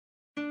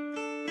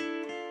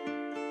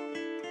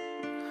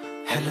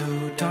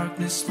Hello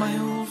darkness, my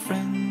old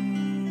friend,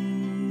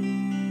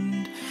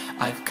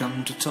 I've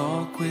come to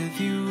talk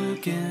with you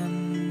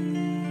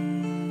again,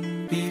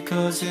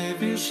 because a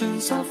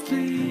vision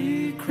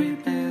softly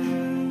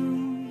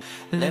creeping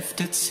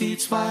left its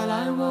seeds while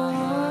I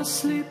was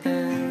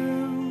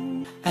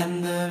sleeping,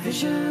 and the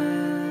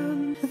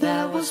vision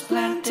that was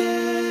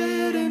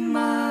planted in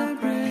my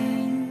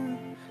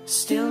brain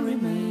still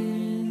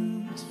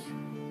remains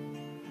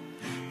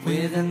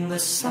within the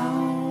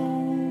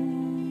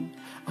sound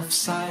of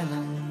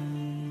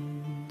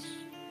silence.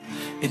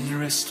 In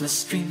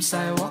restless dreams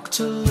I walked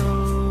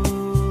alone,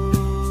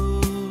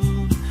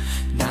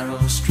 narrow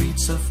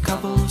streets of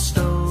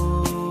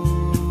cobblestone,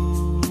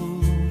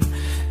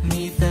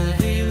 neath the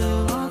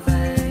halo of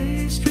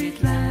a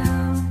street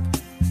lamp.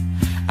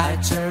 I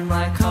turned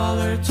my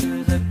collar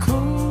to the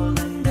cold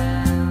and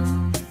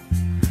damp,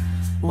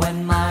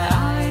 when my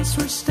eyes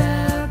were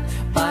stabbed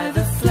by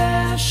the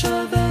flash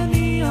of a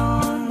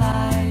neon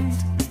light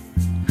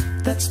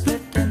that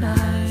split the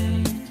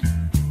night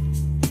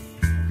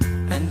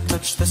and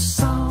touched the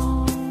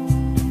sound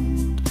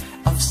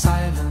of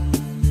silence.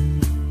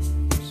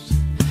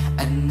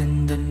 And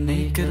in the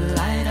naked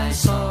light I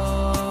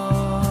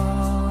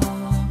saw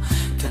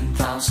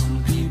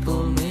 10,000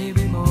 people,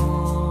 maybe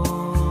more,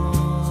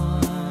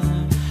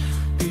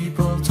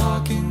 people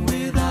talking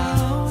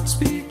without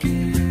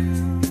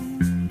speaking,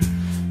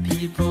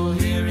 people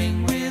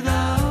hearing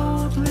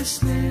without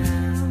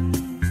listening,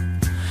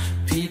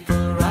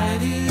 people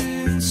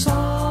writing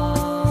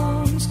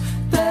songs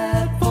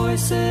that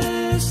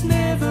voices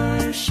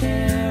never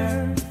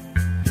share,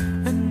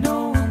 and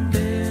no one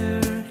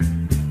dared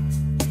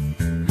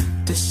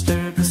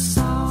disturb the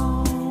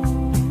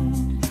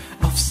sound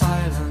of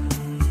silence.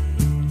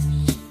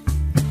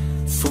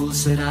 Fool,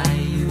 said I,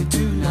 you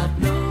do not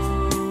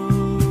know,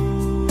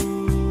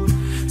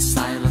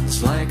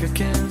 silence like a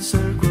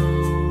cancer grows.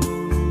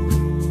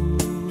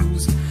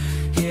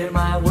 Hear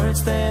my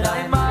words that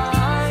I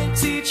might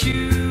teach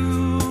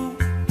you,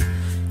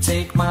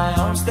 take my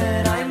arms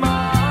that I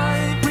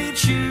might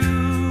reach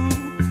you,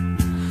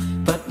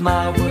 but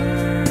my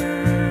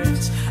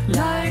words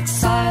like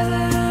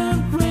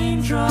silent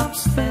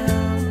raindrops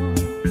fell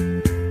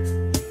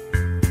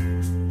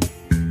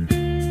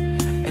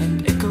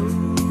and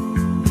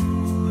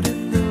echoed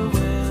in the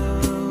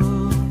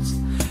wells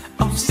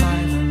of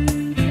silence.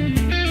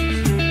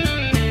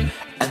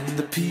 And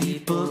the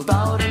people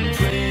bowed and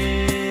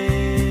prayed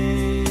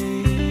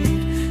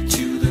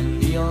to the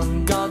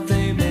neon god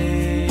they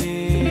made,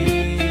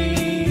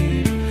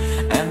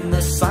 and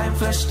the sign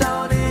flashed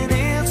out in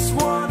its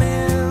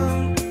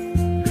warning,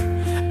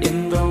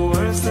 in the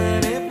words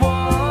that it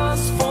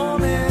was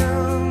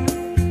forming.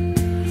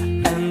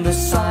 And the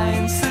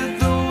sign said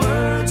the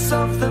words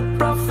of the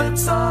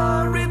prophets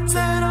are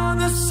written on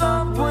the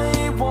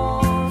subway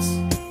walls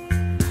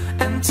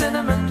and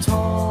tenement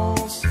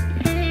halls,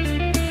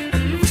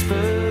 and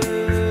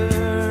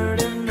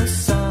whispered in the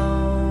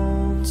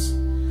sounds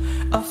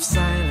of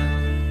silence.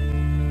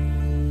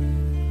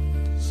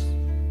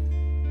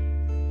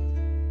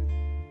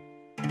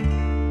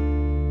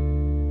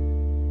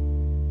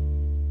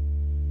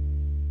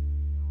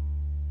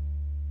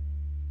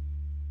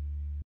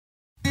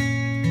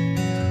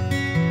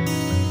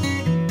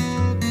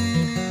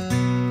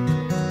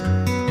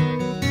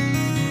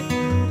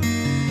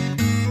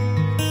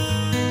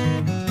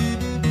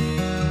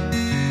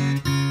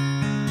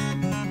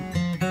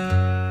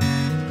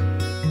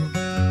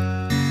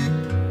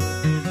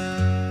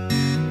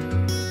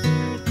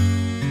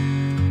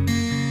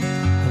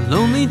 A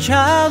lonely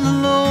child,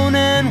 alone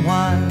and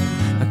wild,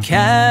 a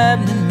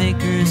cabinet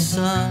maker's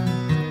son.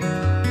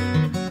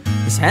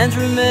 His hands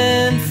were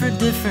meant for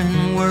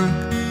different work,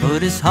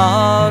 but his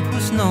heart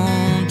was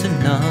known to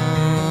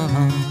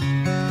none.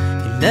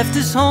 He left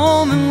his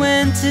home and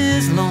went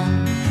his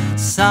lone,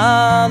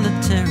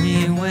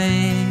 solitary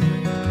way,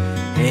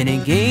 and he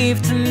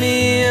gave to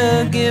me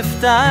a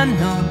gift I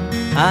know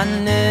I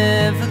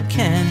never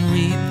can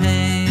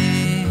repay.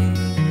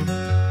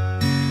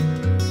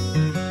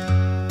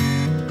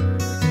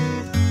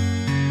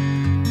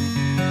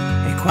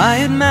 A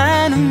quiet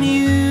man of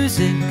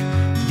music,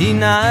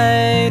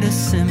 denied a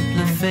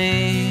simpler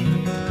fate.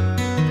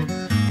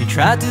 He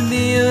tried to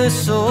be a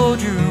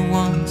soldier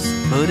once,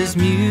 but his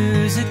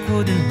music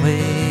wouldn't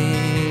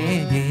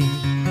wait.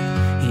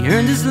 He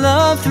earned his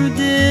love through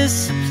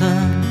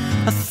discipline,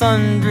 a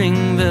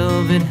thundering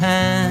velvet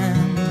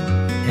hand,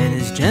 and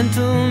his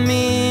gentle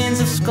means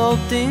of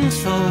sculpting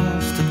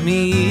souls took me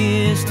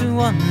years to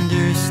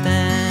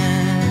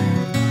understand.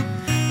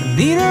 The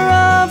leader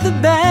of the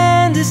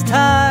band is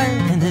tired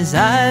and his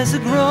eyes are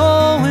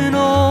growing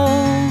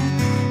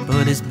old,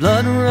 but his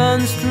blood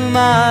runs through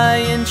my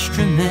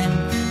instrument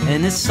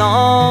and his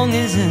song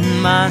is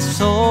in my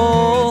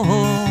soul.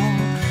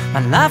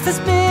 My life has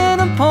been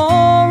a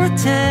poor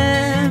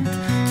attempt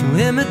to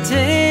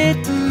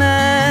imitate the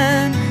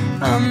man.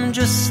 I'm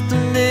just a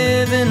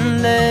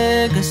living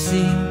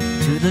legacy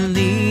to the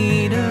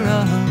leader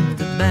of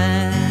the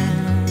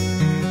band.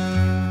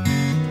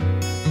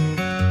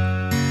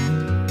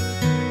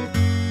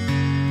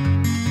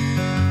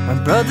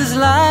 brothers'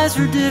 lives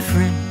were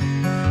different,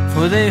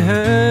 for they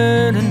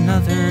heard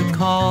another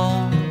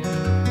call.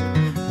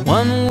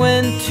 One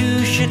went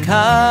to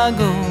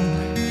Chicago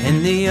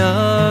and the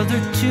other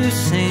to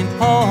St.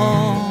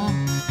 Paul.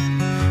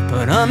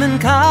 But I'm in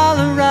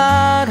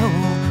Colorado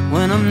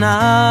when I'm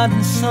not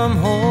in some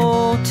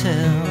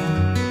hotel,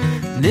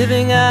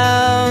 living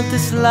out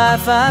this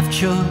life I've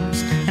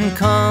chose and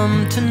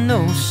come to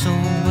know so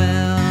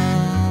well.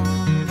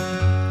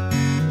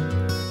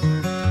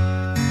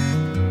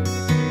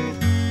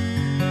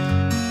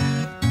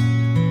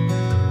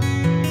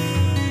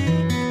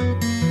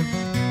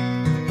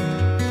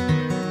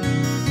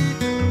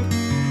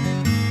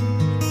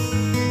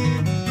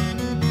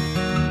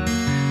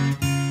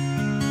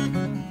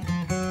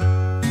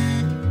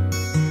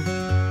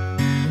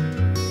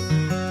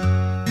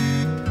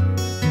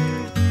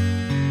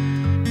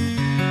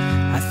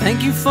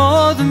 Thank you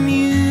for the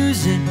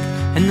music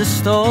and the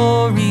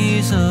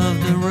stories of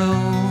the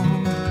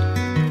road.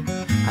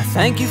 I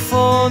thank you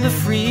for the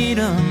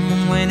freedom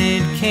when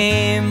it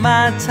came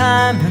my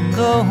time to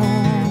go.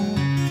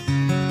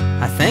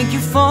 I thank you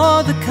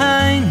for the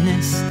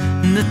kindness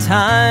and the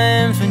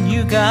times when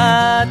you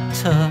got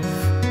tough.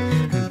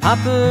 And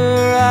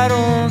Papa, I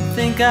don't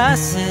think I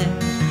said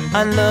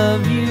I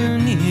love you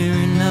near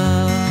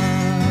enough.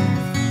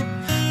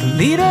 The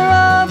leader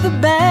of the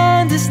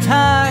band is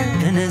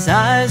tired and his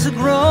eyes are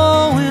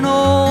growing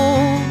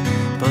old,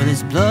 but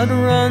his blood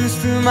runs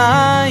through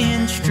my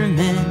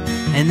instrument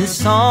and this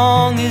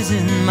song is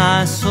in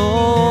my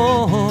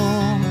soul.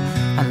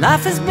 My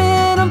life has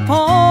been a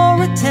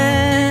poor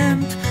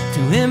attempt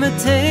to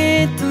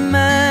imitate the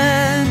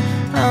man.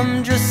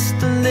 I'm just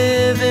a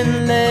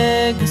living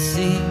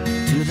legacy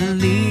to the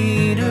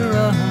leader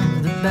of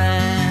the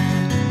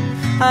band.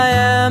 I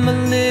am a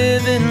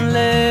living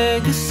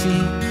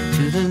legacy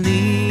to the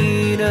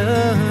leader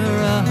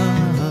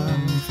of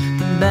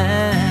the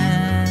band.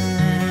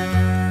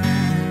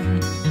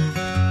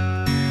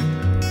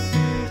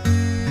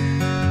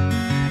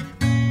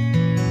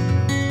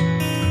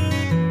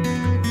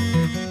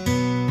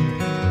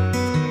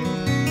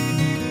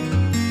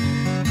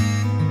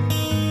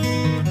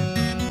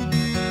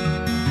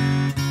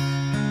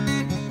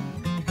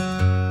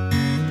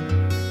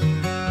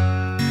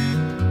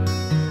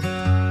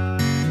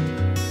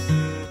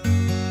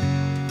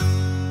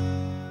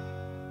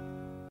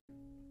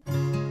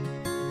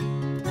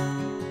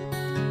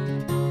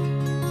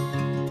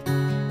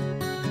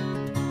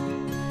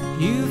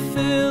 You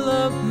fill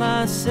up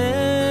my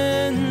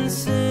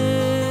senses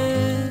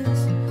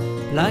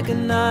like a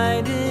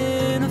night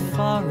in a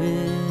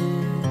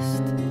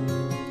forest,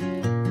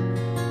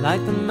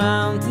 like the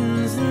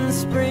mountains in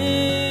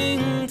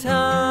springtime,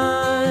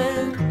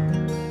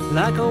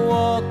 like a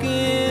walk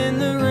in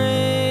the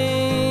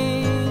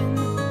rain,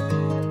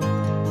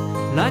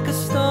 like a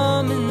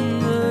storm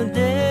in the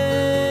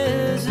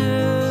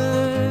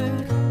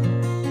desert,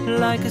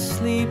 like a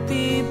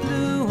sleepy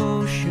blue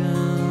ocean.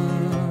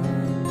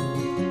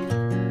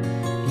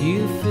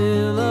 You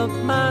fill up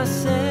my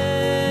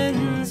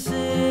senses,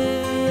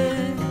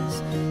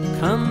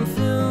 come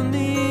fill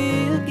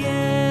me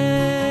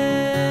again.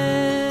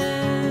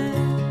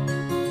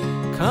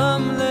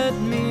 Come let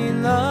me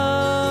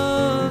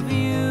love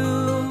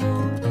you,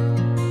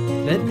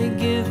 let me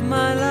give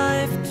my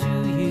life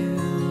to you.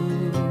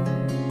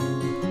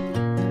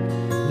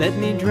 Let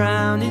me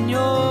drown in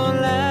your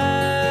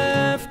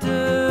laughter,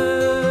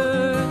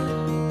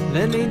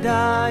 let me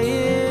die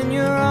in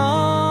your arms.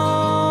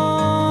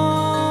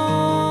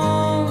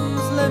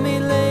 Let me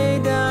lay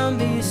down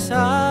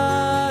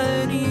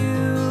beside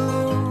you,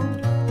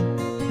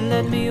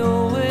 let me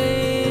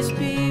always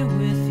be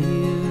with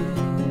you.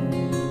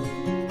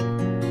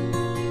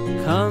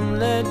 Come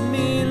let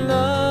me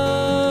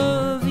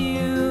love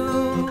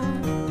you,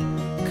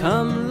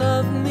 come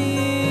love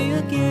me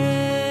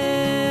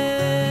again.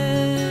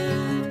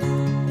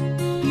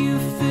 You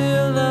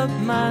fill up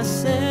my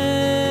senses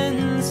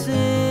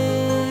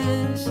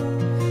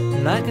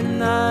like a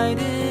night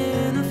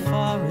in a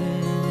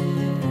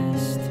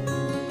forest,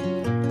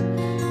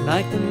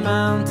 like the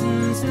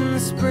mountains in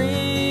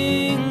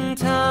springtime,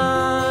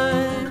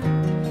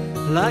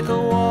 like a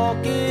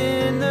walk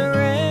in the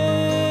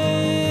rain,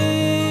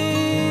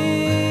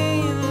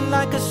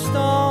 like a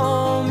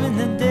storm in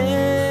the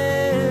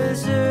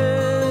desert,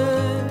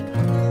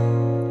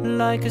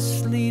 like a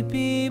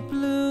sleepy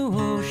blue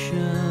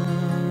ocean.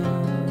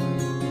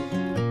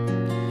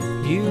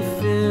 You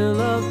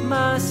fill up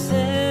my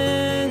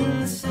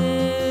senses,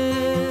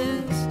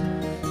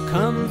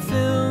 come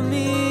fill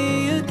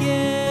me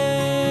again.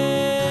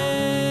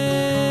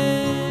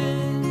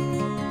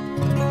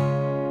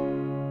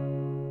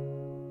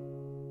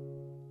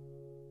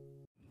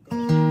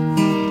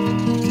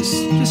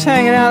 Just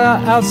hanging out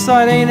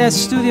outside A&S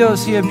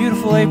Studios here,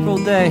 beautiful April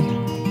day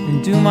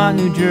in Dumont,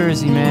 New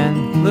Jersey,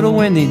 man. Little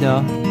windy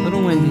though,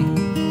 little windy.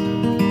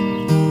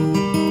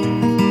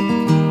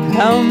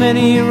 How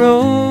many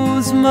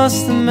roads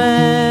must a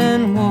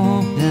man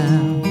walk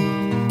down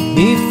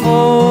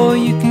before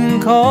you can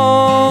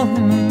call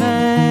him a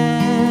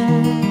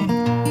man?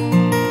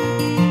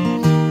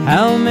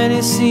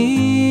 many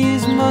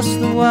seas must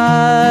the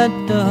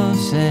white dove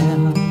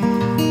sail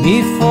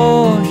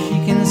before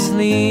she can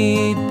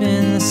sleep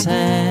in the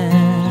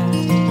sand?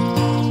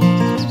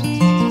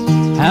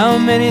 How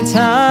many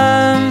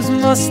times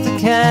must the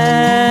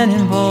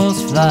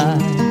cannonballs fly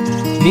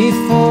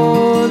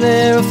before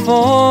they're a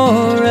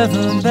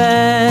forever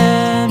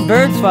banned?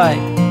 Bird fight.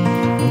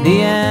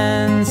 The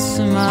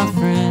answer, my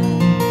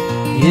friend,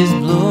 is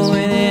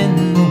blowing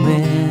in the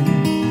wind.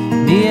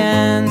 The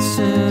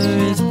answer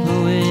is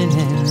blowing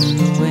in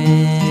the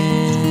wind.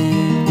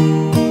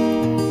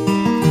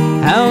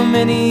 How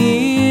many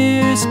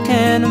years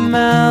can a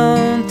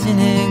mountain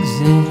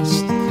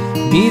exist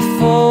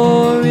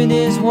before it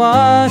is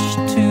washed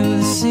to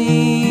the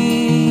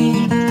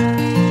sea?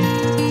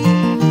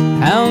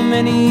 How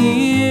many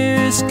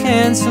years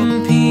can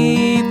some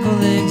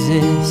people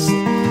exist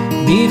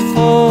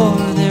before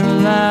they're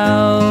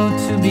allowed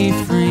to be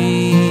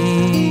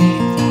free?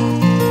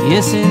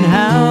 Yes, and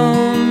how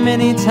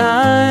many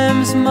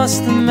times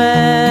must the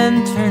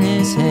man turn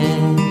his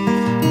head,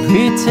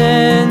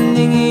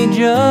 pretending he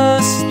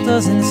just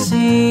doesn't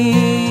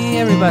see?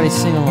 Everybody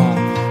sing along.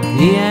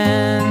 The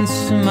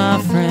answer,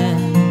 my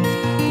friend,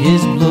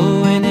 is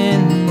blowing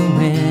in the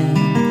wind.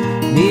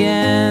 The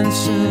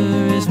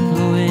answer is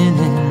blowing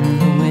in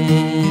the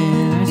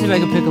wind. Let me see if I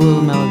can pick a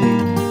little melody.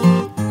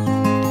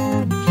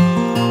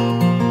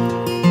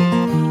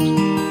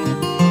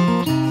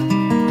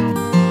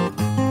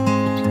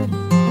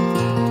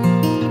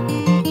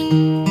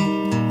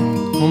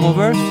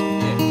 Verse?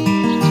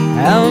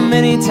 How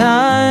many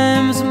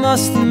times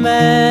must the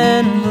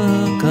man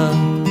look up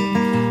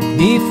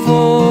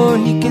before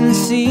he can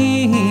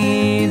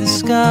see the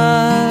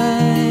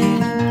sky?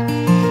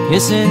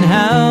 Yes, and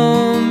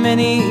how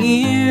many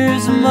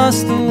ears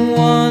must the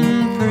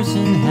one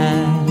person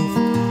have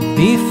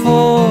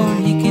before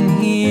he can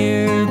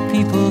hear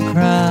people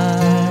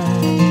cry?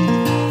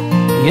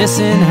 Yes,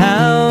 and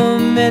how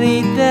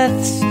many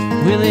deaths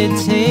will it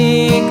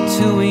take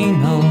till we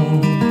know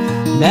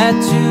that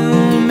too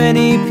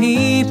many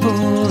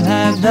people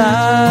have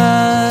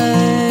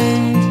died?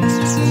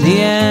 The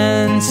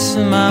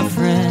answer, my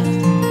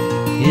friend,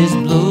 is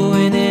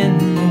blowing in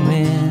the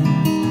wind.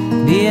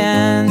 The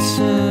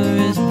answer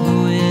is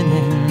blowing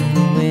in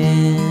the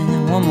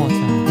wind. One more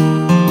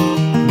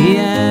time. The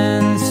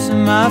answer,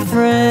 my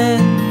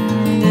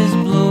friend, is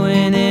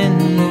blowing in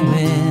the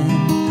wind.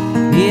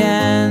 The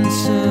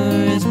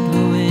answer is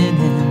blowing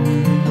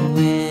in the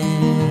wind.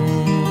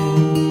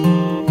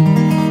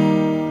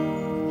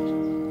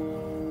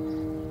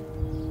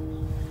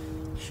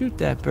 Shoot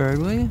that bird,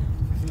 will you?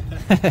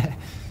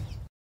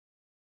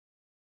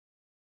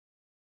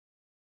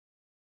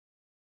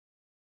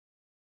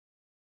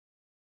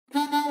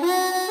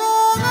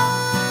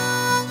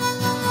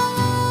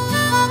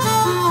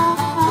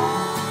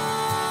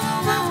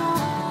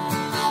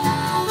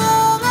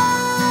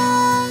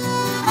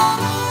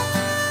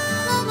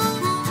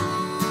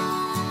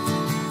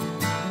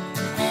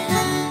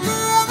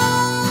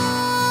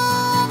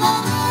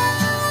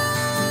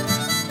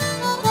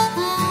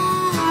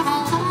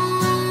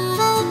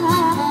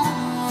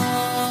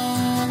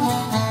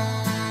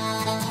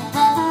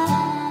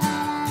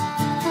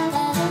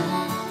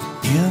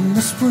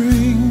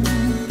 Spring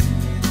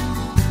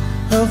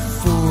of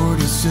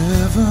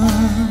 47,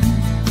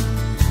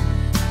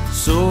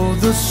 so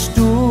the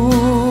story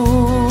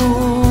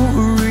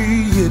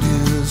it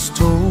is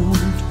told.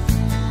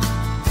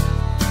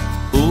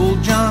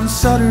 Old John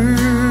Sutter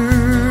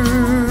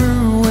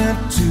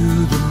went to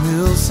the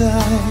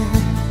millside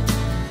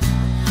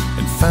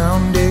and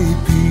found a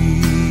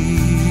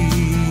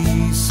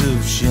piece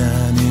of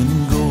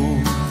shining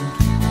gold.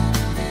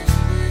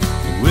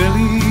 Well,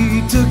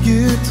 he took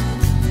it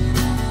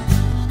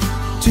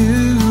to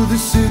the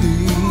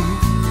city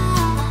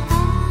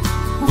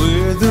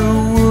where the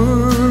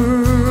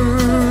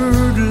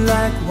word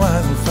like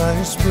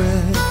wildfire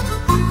spread,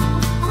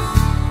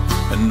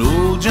 and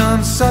old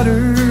John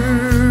Sutter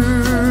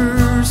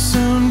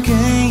soon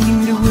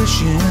came to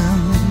wishing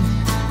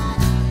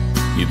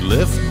he'd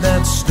left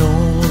that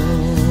stone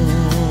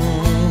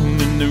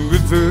in the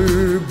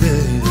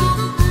riverbed.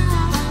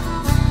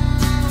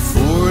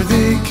 For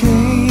they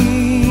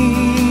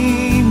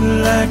came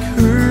like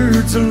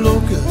herds of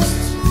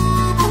locusts,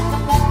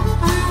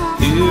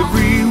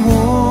 every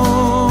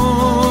woman,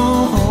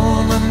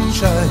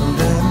 child,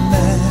 and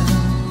man,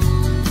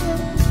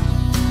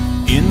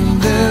 in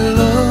their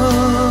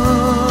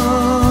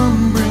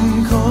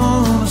lumbering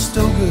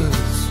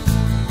Conestogas.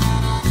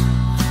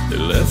 They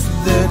left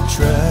their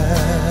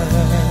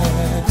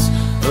tracks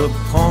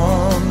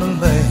upon the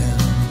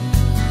land.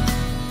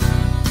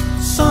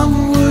 Some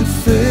would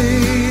fail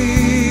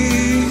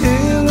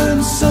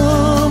and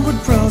some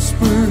would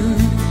prosper.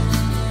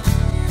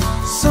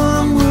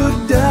 Some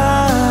would die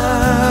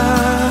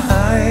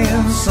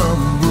and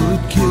some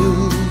would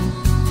kill.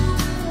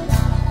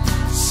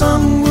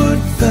 Some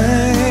would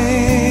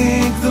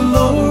thank the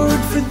Lord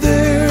for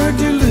their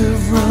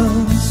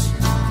deliverance,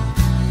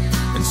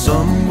 and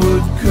some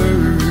would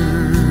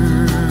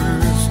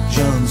curse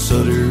John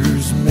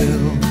Sutter's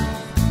mill.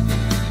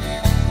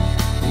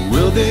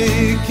 Well,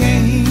 they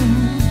came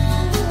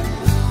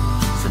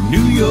from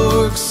New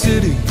York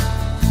City,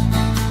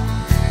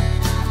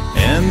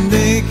 and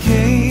they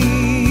came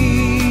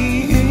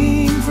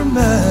from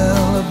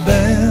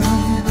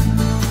Alabama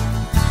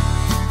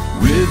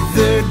with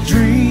their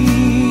dreams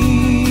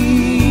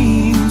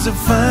of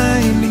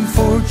finding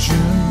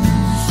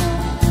fortunes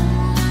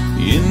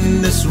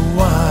in this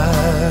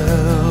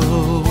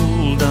wild,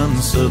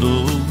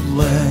 unsettled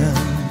land.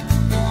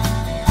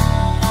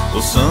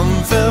 Well,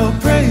 some fell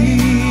prey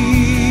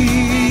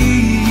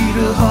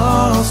to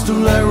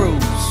hostile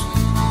arrows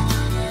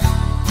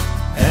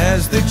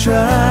as they tried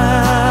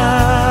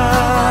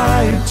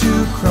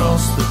to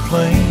cross the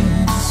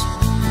plains,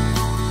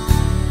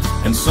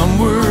 and some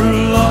were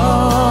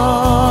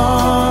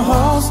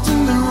lost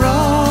in the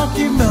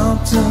Rocky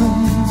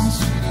Mountains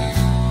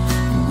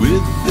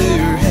with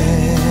their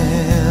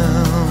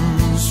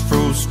hands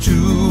froze to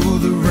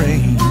the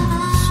reins.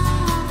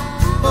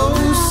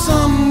 Oh,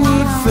 some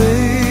would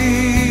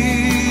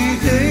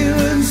fail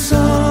and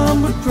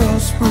some would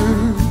prosper,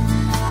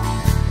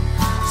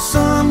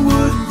 some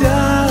would die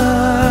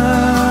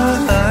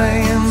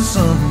and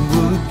some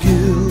would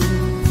kill.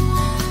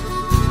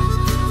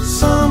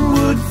 Some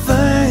would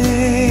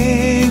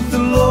thank the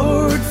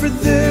Lord for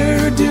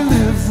their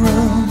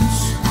deliverance,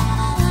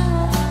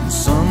 and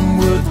some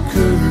would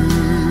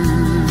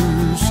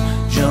curse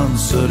John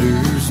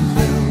Sutter's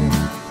mill.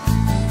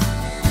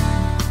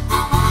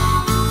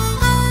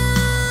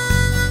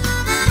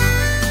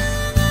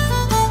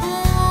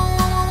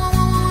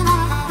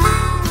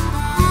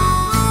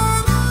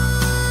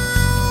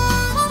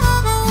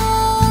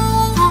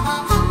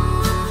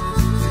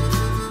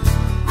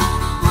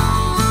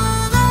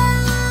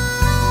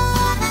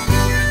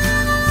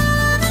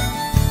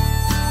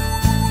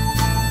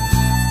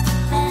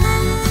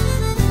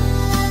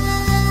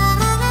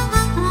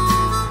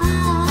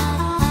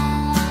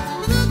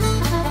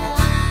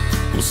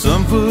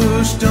 Some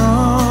pushed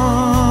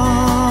on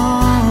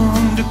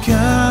to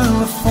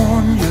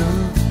California,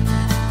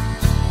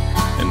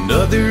 and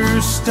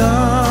others stopped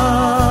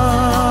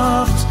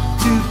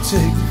to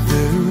take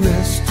their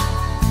rest.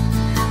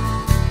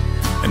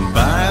 And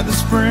by the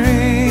spring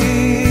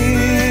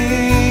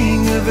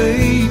of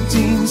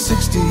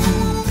 1860,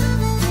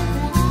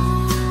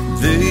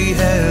 they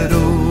had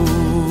opened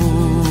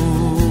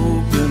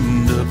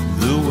up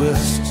the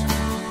West.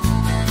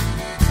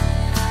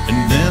 And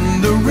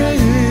then the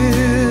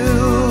railroad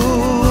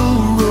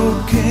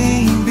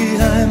came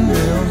behind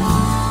them,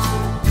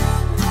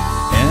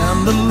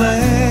 and the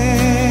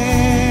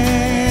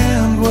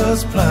land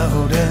was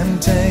plowed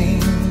and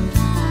tamed.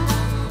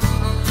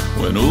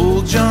 When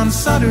old John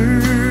Sutter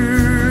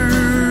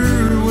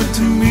went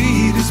to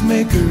meet his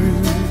maker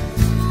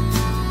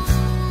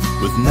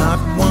with not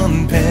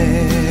one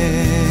penny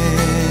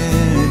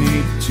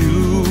to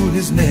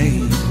his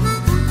name.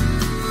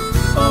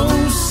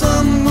 Oh,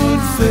 some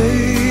would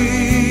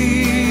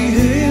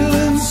fail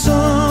and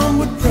some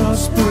would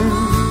prosper,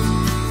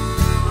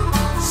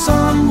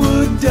 some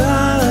would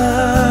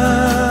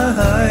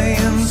die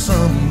and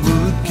some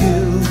would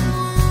kill.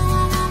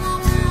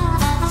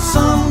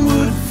 Some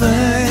would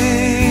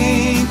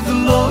thank the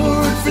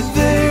Lord for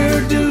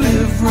their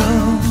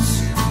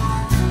deliverance,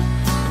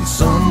 and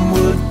some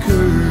would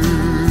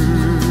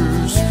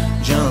curse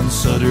John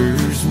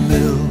Sutter's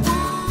mill.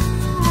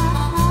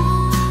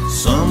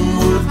 Some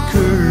would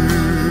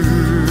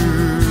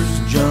curse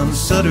John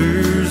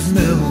Sutter's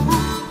mill.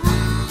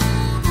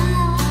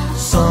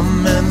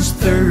 Some men's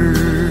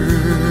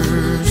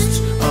thirsts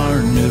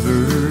are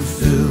never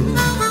filled.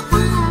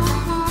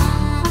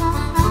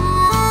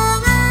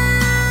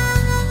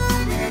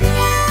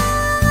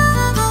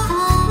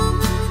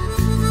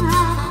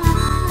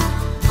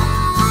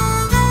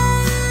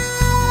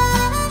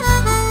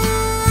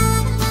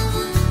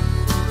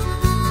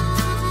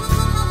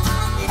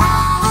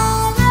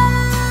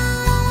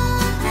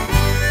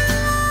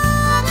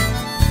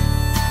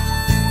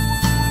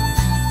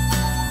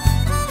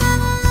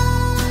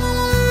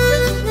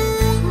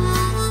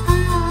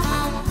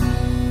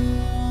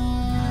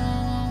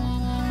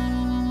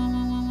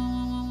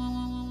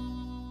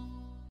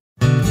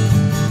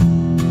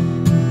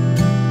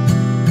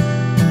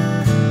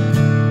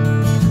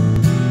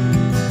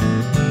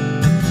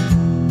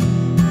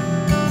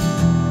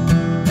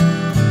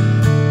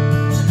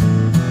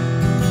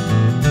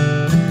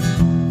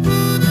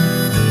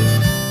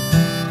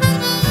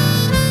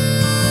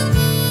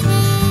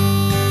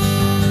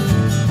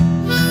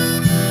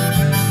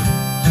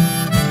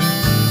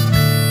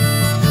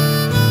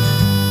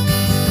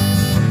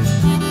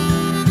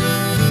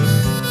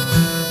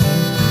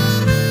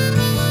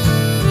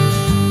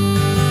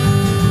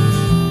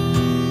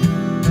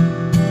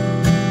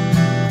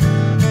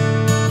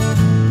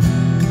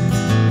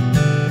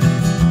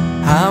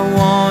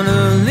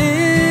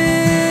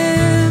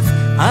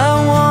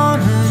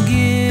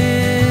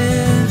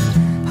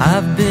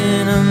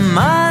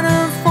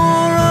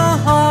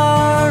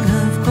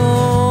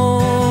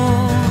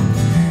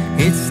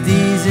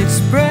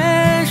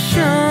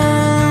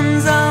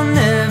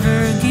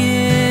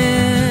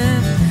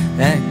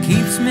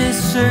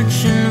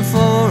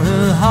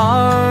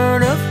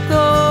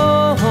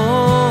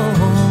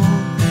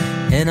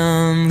 and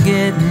I'm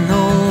getting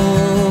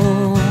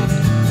old.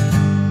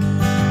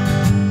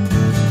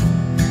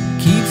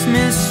 Keeps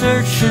me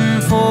searching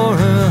for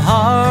a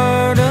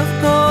heart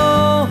of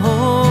gold,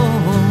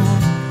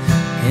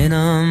 and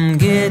I'm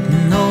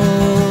getting old.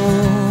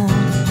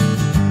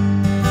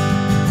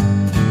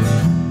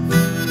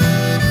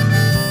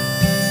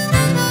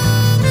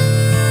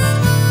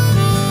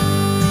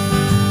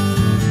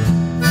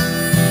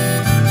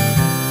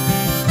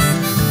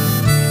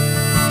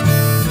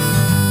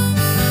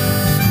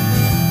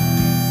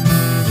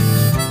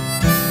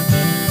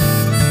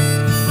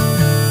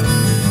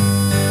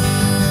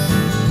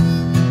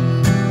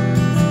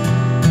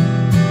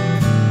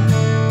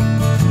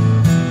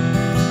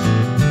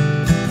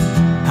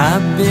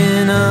 I've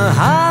been a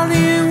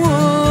Hollywood,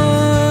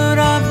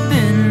 I've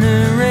been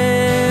a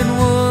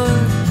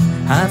redwood,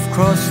 I've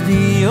crossed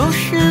the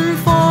ocean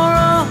for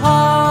a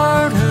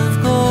heart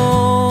of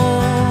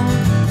gold.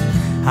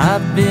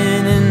 I've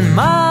been in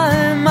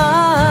my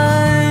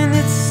mind,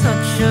 it's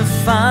such a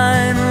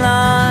fine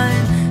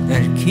line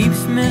that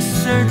keeps me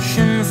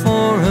searching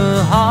for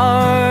a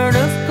heart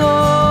of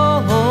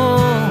gold,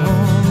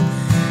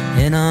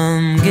 and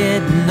I'm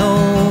getting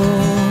old.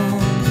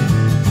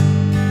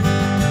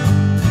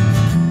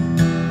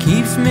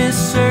 Keeps me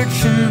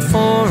searching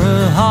for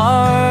a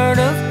heart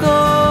of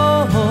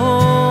gold,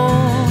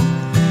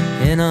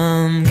 and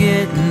I'm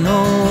getting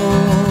old.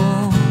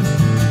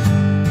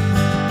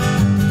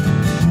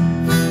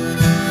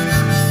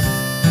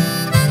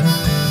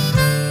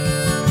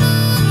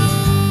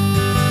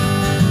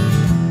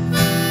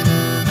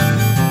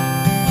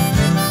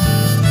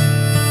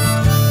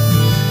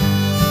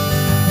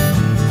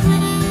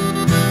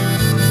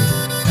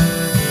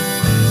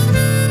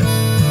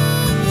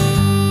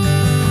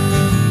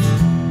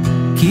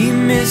 Keep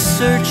me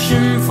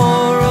searching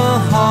for a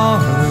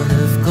heart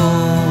of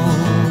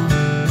gold.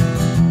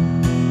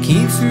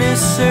 Keeps me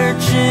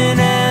searching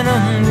and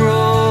I'm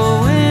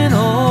growing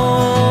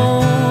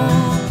old.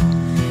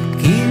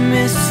 Keep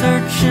me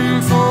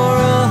searching for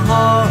a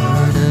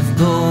heart of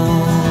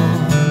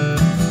gold.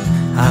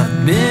 I've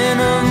been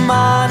a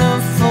miner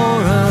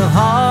for a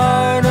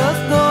heart of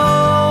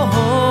gold,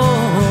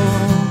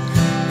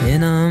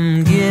 and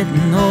I'm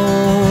getting old.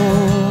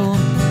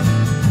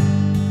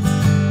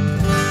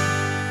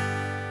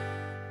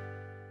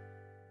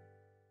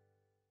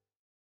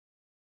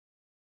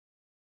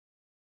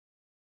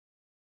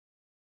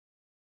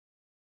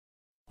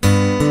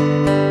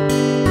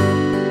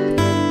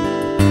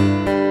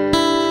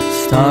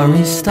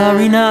 Starry,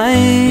 starry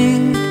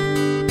night,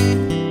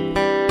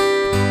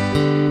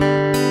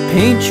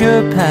 paint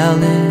your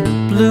palette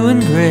blue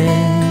and gray.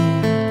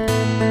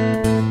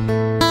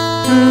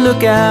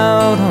 Look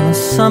out on a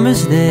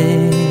summer's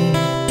day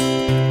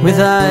with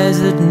eyes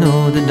that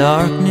know the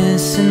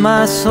darkness in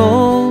my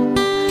soul.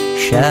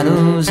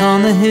 Shadows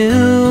on the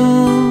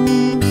hills,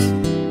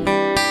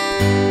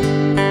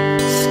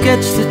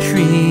 sketch the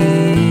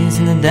trees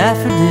and the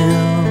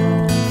daffodils.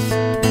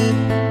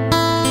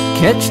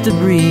 Catch the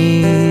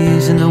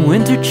breeze and the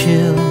winter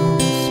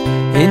chills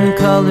in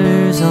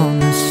colors on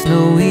the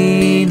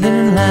snowy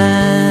linen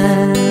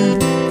land.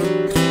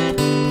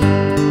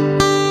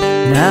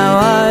 Now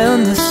I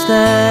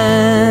understand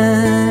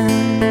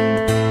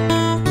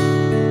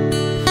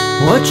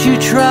what you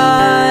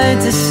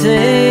tried to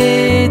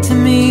say to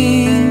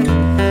me,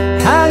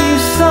 how you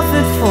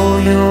suffered for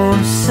your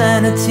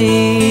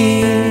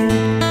sanity,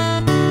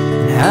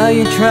 and how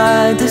you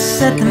tried to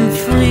set them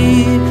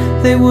free.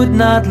 They would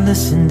not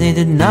listen, they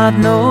did not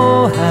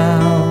know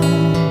how.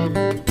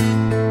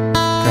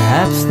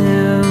 Perhaps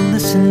they'll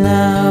listen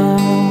now.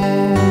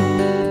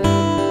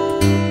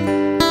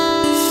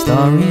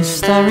 Starry,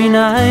 starry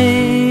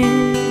night,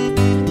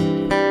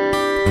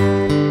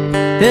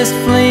 there's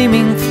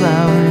flaming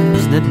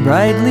flowers that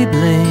brightly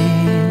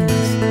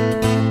blaze.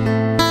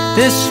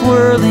 There's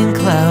swirling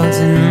clouds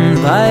in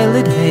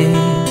violet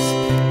haze,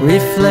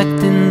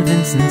 reflecting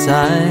Vincent's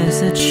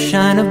eyes that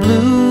shine a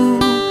blue,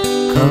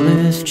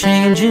 colors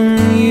changing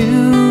you.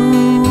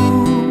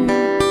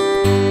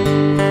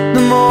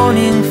 The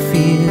morning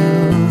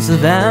fields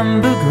of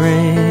amber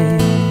gray,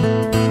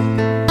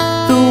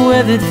 the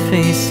weathered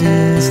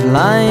faces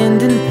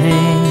lined in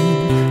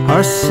pain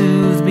are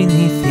soothed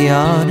beneath the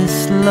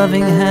artist's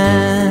loving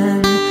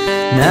hand.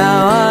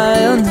 Now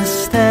I understand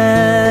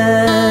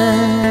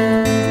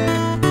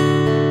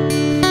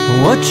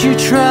what you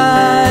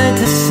tried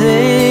to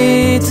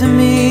say to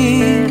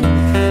me,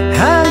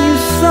 how you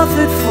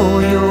suffered for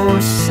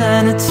your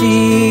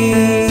sanity,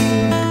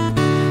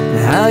 and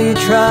how you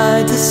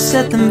tried to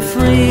set them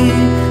free.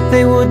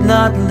 They would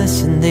not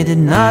listen, they did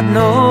not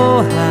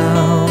know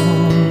how.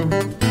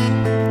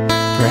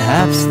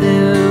 Perhaps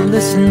they'll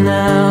listen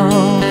now,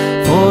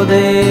 for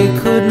they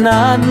could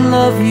not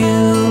love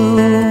you,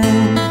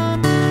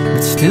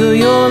 but still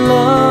your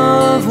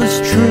love was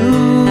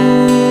true.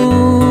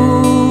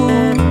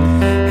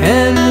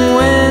 And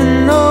when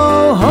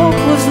no hope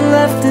was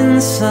left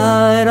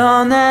inside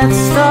on that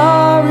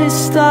starry,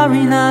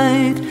 starry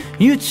night,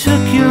 you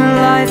took your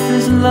life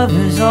as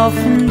lovers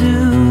often do.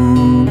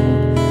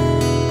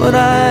 But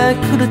I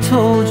could have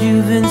told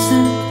you,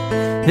 Vincent,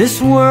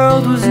 this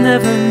world was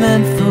never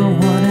meant for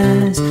one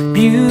as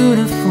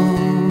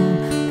beautiful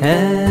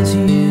as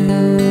you.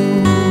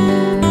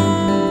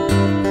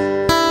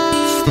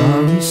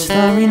 Starry,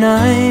 starry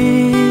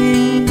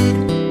night,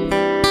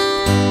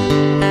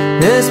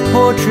 there's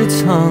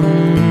portraits hung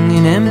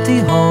in empty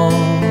halls,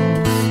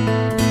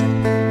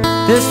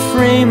 there's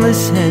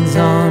frameless heads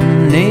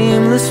on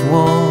nameless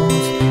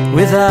walls,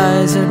 with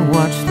eyes that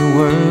watch the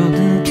world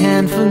and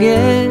can't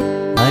forget,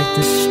 like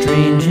the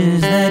strangers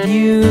that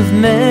you've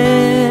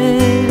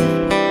met.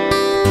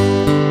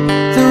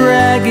 The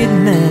ragged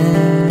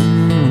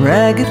men,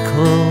 ragged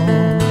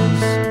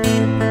clothes,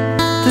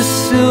 the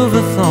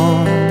silver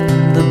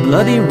thorn, the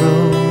bloody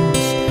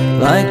rose,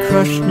 lie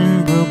crushed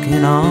and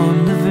broken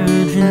on the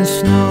virgin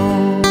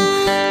snow.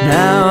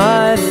 Now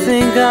I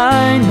think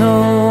I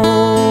know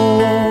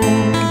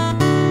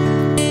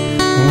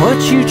what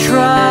you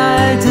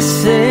tried to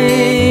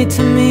say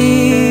to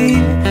me,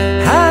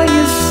 how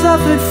you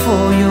suffered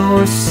for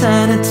your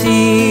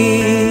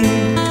sanity,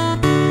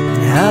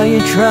 and how you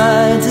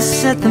tried to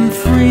set them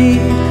free.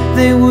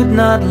 They would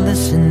not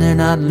listen, they're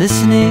not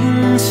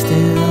listening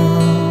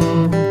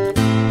still.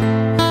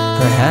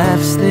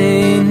 Perhaps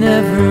they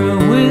never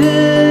will.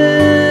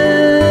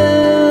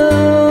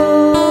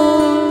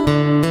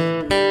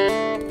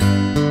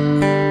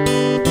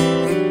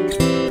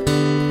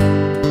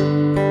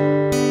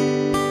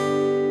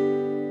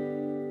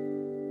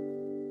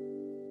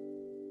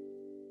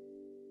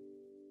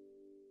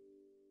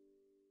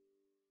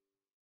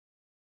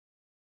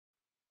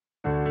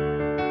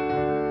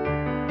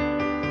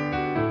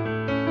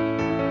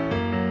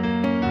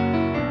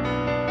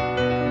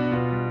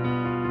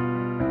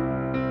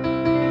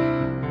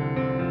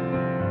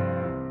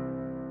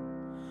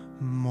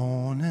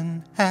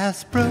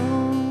 Has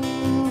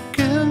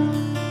broken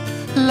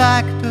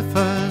like the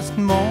first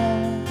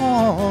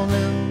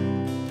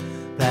morning.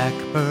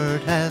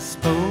 Blackbird has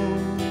spoken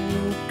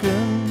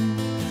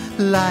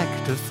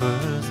like the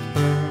first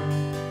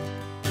bird.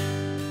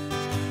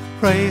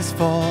 Praise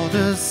for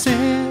the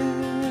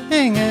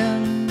singing,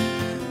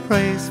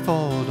 praise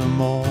for the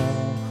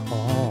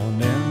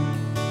morning,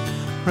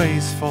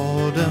 praise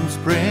for them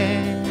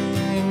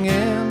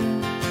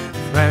springing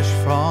fresh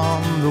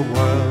from the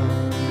world.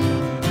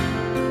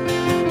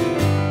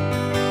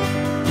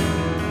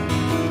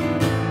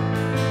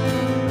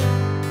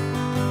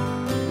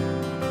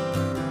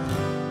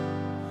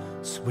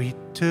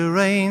 The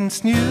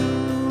rain's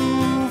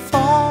new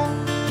fall,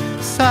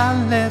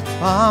 sunlit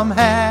from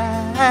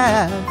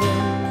heaven,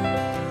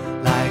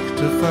 like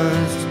the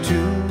first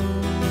to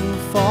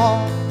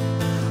fall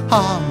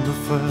on the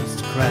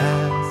first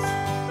grass.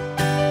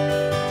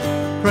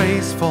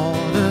 Praise for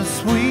the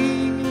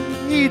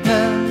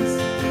sweetness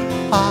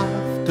of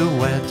the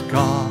wet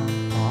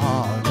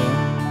garden,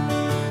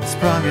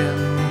 sprung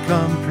in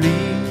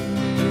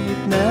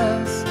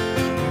completeness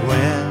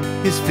where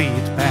his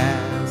feet pass.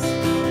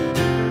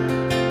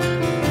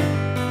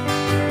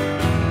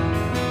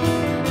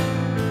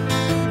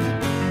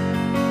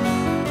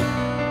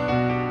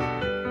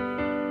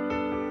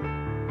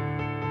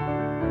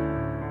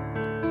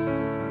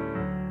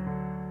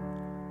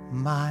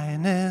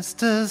 Mine is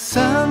the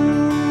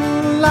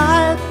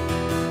sunlight,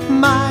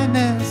 mine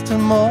is the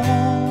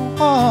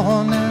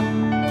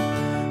morning,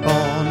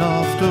 born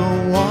of the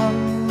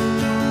one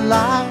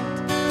light,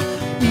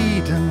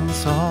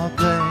 Eden's our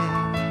play.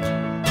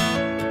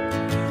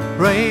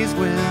 Praise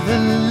with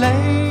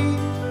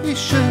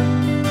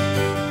elation,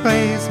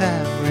 praise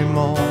every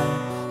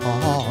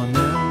morning,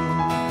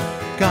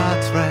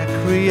 God's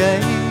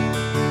recreation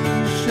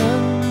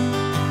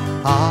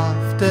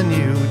of the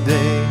new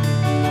day.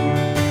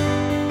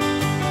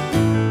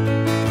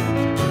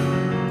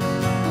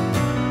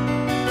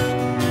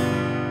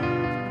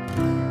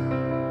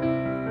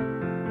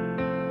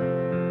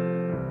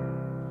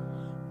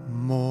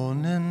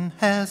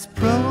 Has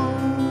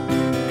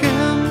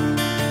broken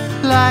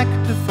like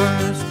the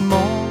first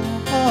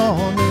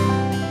morning.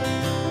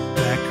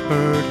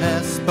 Blackbird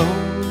has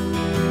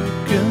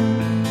spoken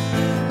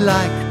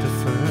like the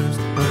first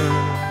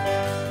bird.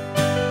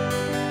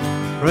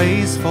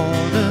 Praise for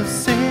the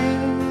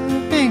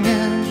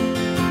singing,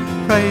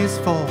 praise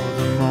for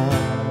the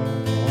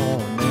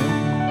morning,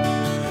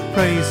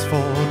 praise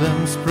for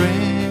them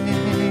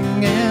springing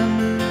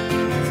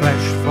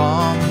fresh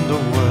from the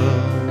world.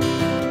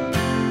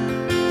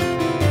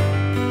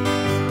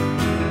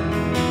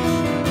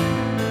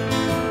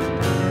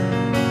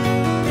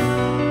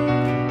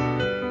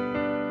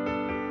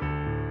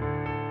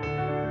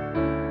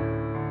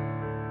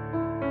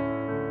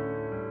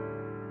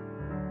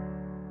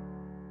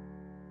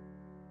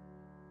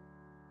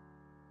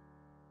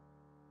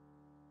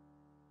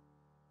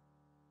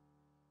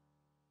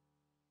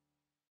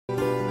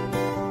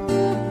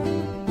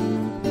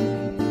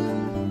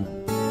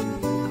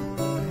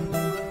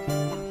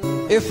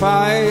 If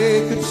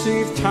I could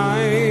save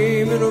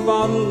time in a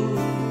bottle,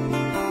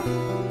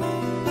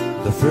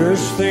 the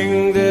first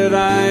thing that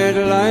I'd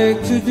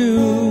like to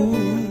do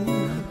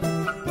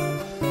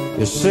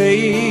to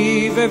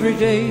save every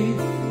day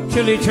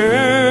till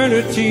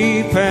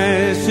eternity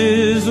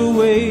passes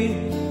away,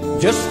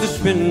 just to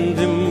spend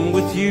them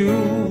with you.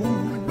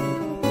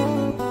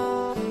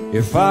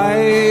 If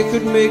I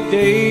could make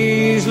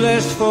days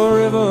last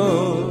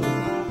forever,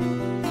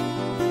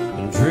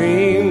 and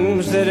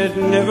dreams that had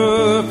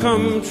never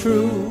come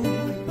true,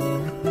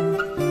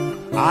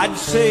 I'd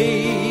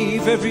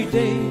save every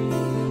day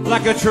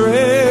like a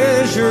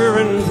treasure,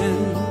 and then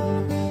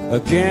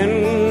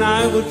again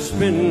I would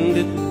spend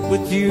it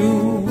with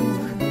you.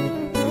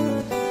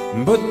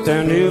 But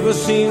there never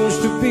seems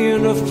to be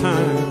enough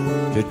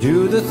time to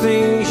do the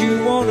things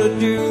you want to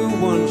do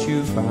once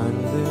you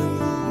find them.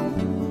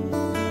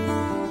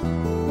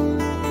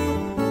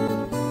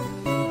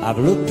 I've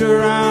looked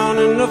around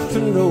enough to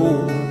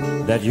know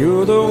that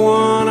you're the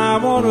one I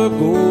want to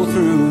go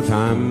through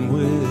time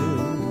with.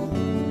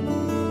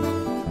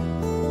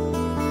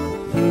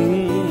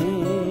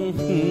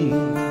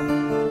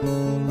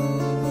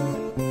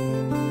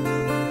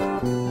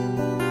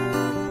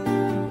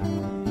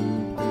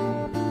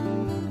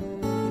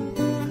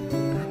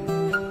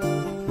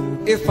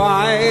 If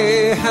I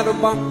had a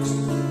box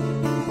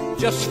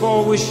just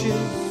for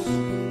wishes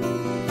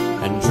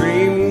and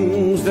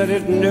dreams that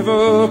had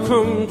never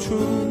come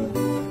true,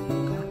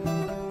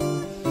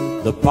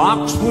 the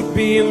box would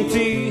be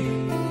empty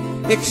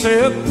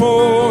except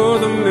for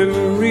the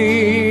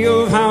memory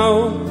of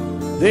how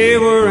they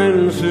were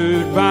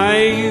answered by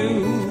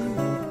you.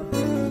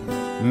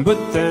 But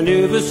there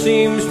never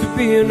seems to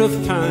be enough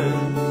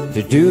time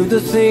to do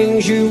the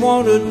things you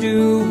want to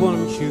do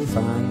once you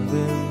find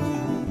them.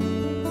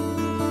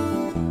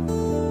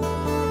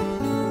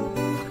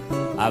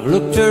 I've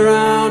looked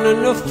around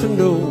enough to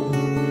know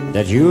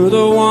that you're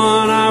the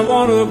one I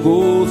want to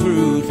go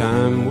through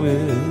time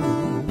with.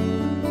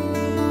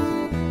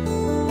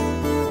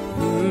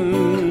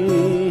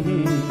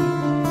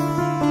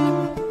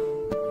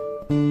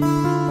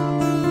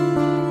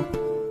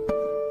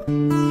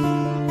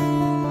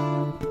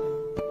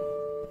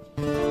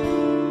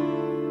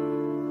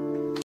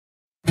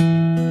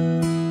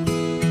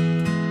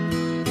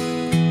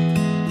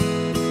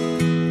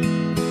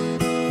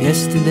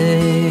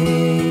 Yesterday,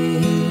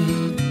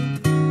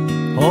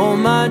 all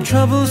my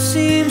troubles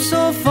seem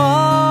so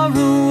far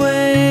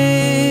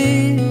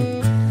away.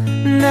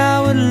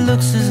 Now it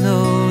looks as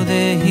though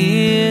they're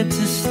here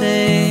to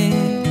stay.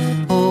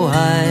 Oh,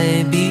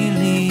 I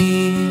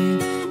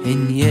believe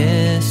in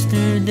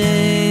yesterday.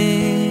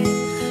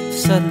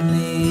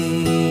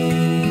 Suddenly,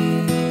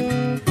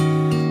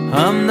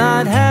 I'm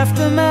not half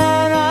the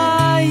man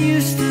I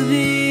used to be.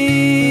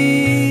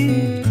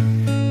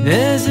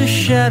 There's a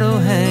shadow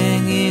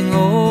hanging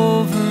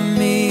over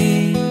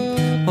me.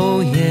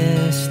 Oh,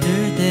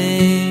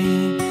 yesterday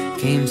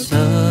came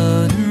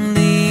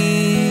suddenly.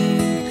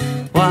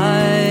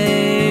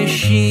 Why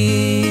she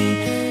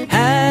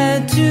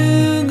had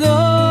to go,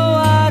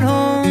 I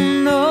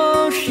don't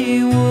know.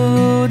 She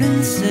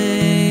wouldn't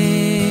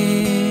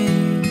say.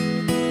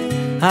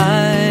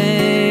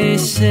 I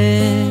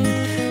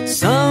said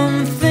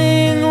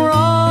something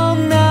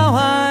wrong. Now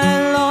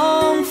I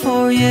long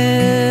for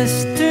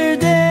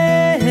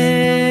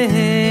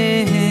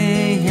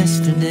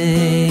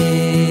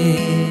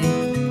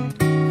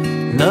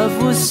love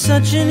was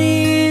such an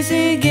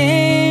easy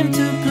game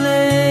to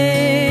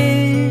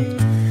play.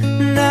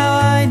 Now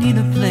I need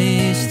a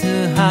place to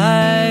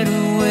hide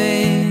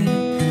away.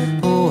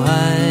 Oh,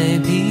 I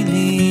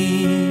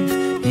believe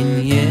in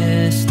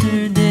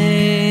yesterday.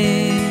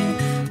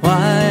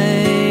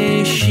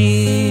 Why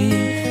she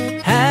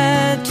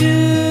had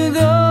to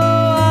go,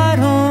 I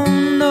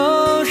don't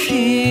know.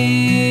 She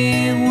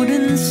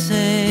wouldn't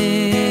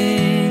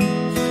say.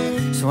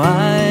 So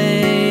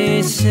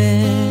I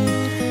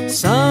said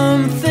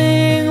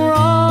something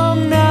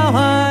wrong. Now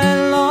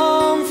I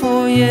long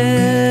for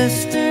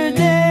yesterday.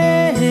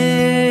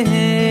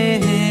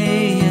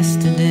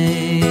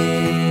 Yesterday,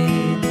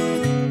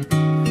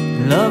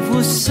 love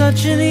was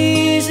such an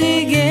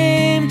easy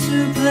game to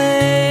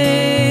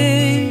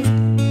play.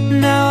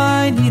 Now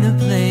I need a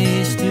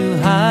place to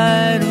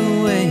hide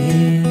away.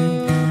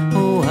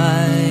 Oh,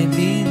 I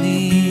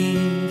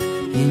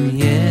believe in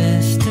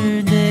yesterday.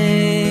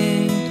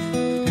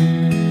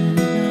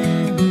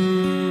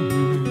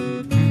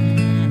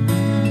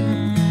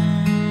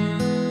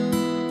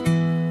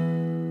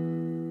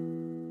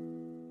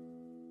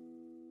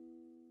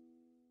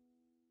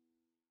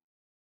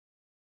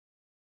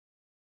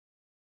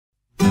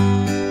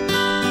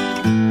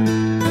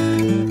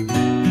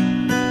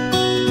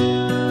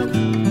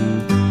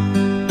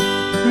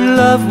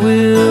 Love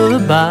will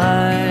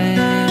abide,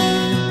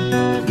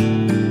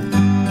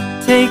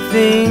 take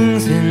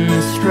things in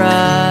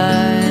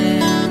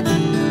stride.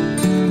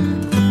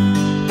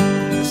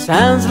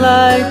 Sounds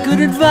like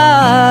good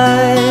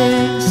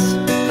advice,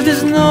 but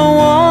there's no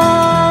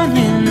one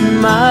in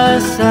my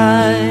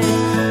sight.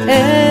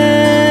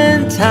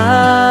 And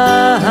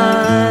time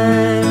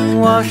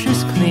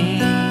washes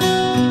clean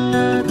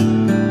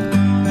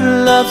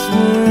love's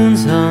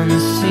wounds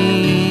unseen.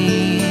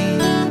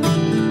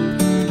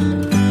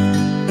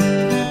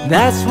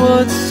 That's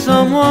what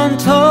someone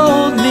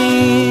told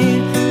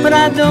me, but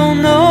I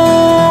don't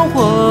know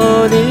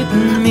what it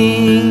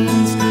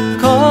means.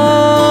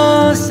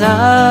 'Cause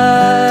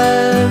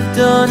I've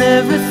done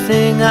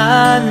everything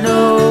I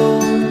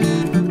know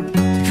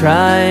to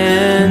try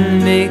and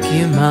make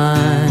you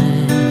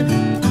mine.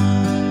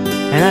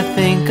 And I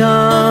think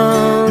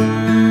I'm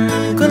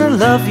gonna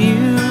love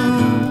you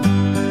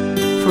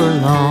for a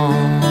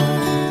long,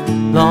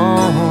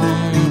 long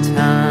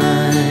time.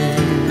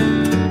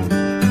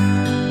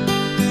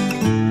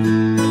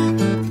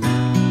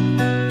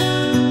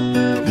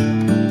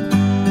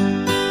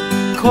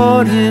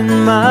 Caught in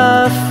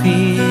my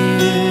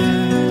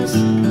fears,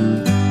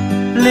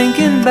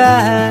 blinking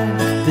back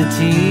the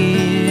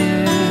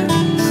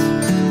tears.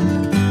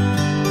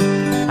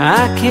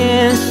 I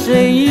can't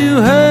say you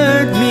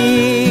hurt me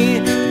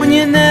when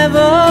you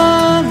never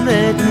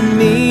let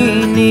me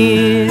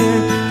near.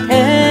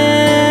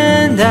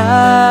 And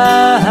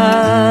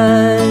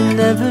I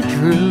never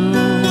drew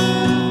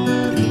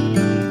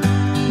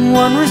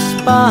one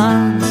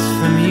response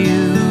from you.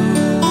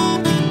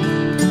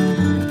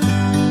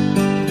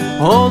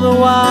 All the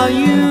while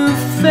you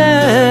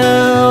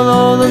fell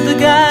all of the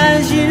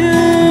guys you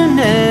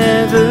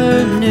never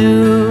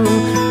knew.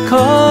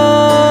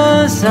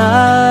 'Cause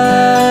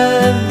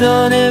I've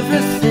done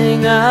everything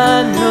I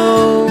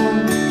know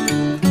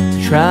to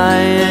try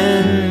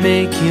and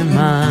make you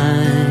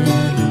mine.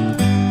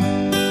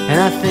 And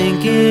I think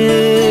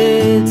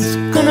it's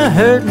gonna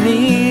hurt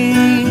me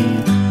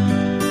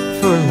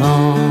for a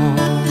long,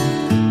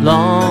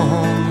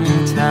 long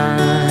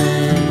time.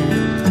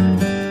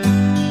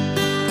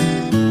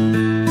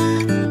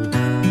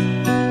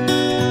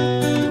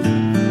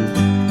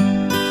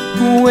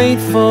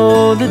 Wait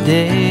for the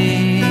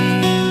day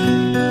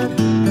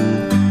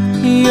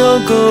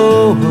you'll go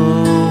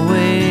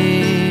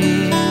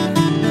away,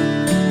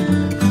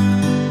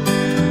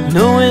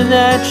 knowing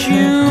that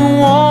you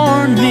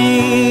warned me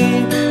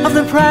of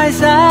the price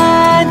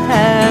I'd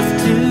have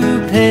to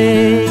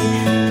pay.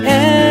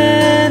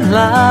 And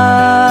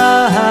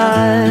lives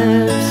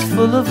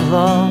full of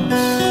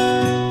loss,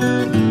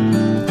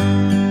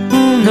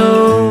 who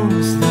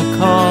knows the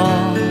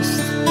cost?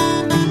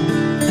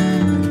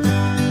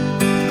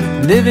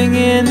 Living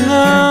in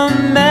the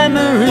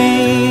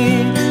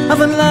memory of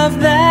a love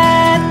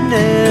that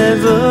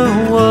never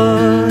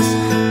was.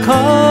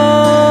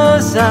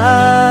 'Cause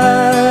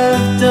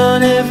I've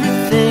done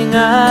everything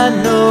I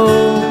know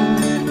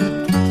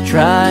to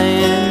try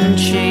and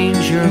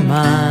change your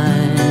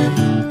mind.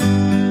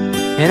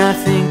 And I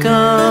think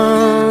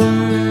I'm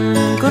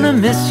gonna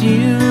miss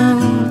you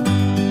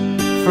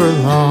for a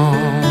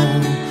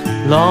long,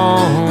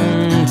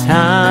 long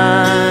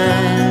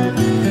time.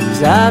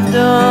 'Cause I've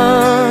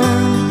done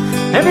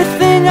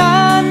everything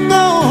I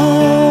know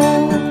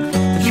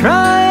to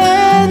try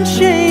and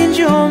change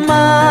your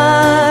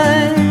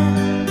mind.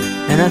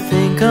 And I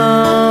think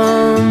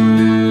I'm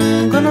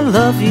gonna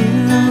love you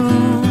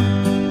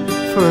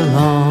for a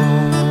long,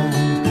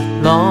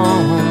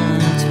 long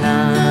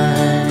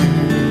time.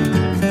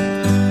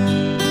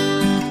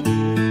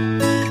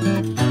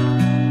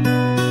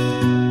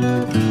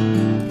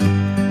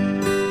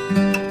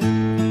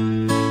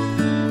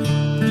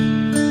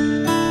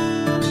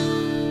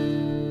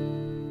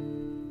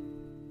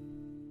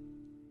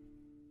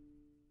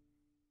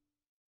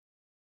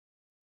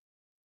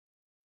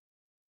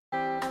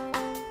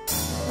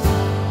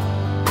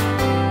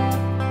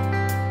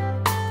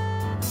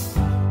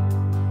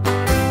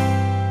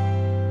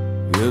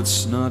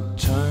 It's not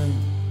time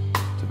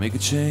to make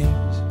a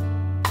change.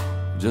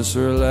 Just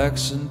relax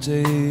and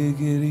take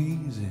it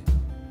easy.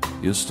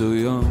 You're still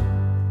young,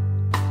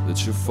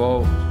 that's your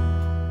fault.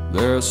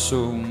 There's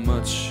so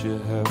much you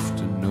have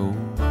to know.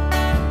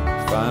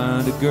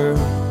 Find a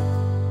girl,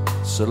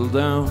 settle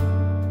down.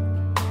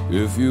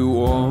 If you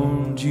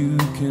want, you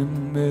can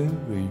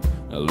marry.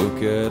 Now look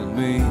at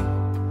me,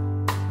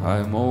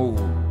 I'm old,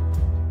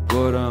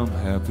 but I'm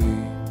happy.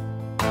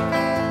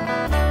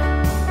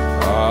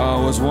 I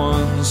was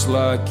once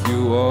like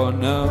you are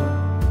now,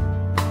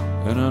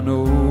 and I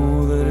know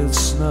that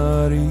it's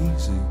not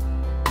easy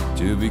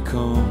to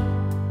become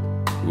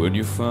when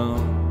you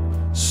found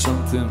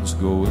something's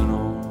going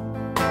on.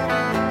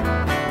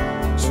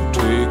 So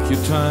take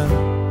your time,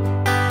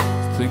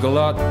 think a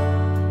lot,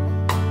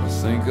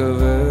 think of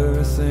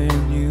everything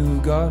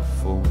you've got,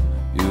 for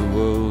you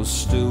will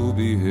still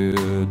be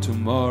here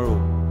tomorrow,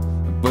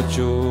 but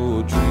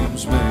your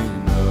dreams may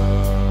not.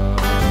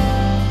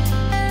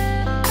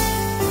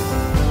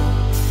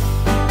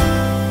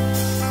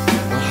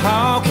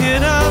 How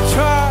can I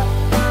try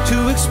to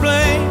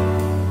explain?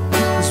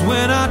 'Cause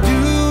when I do,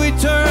 he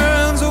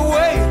turns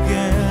away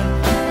again.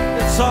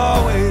 It's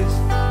always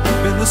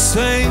been the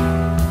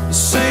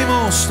same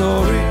old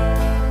story.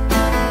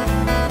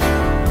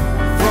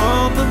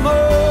 From the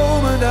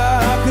moment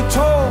I could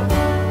talk,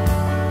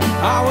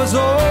 I was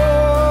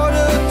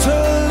ordered to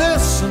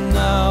listen.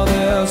 Now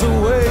there's a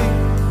way,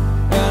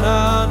 and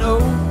I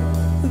know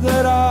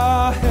that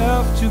I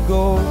have to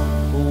go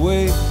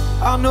away.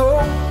 I know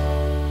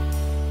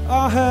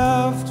I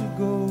have to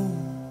go.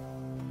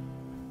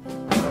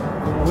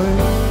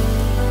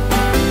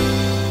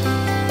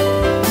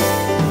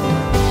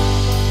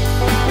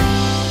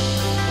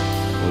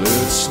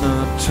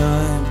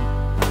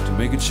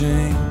 make a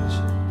change,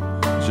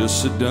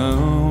 just sit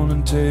down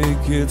and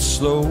take it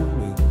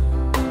slowly.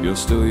 You're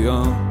still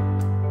young,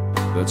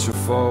 that's your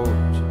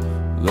fault.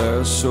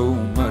 There's so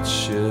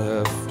much you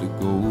have to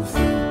go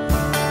through.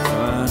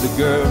 Find a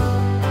girl,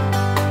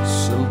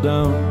 settle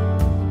down.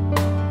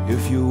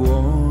 If you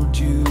want,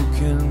 you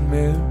can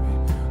marry.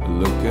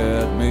 Look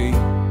at me,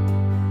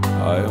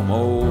 I am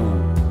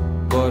old,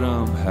 but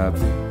I'm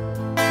happy.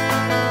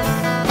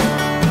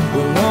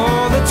 Well,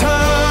 all the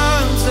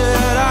times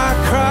that I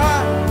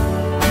cried,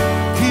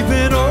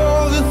 keeping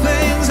all the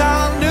things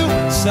I knew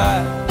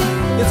inside,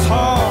 it's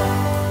hard,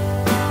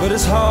 but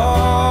it's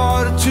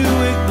hard to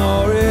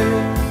ignore it.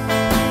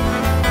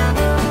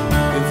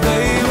 If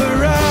they were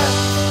right,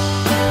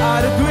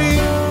 I'd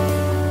agree,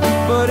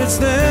 but it's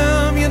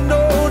them, you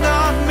know,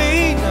 not me.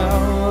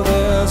 Now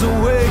there's a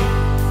way,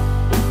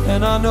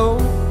 and I know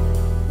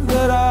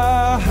that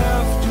I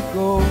have to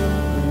go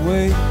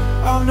away.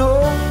 I know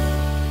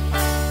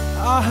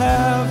I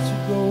have to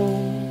go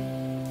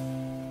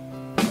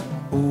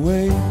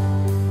away.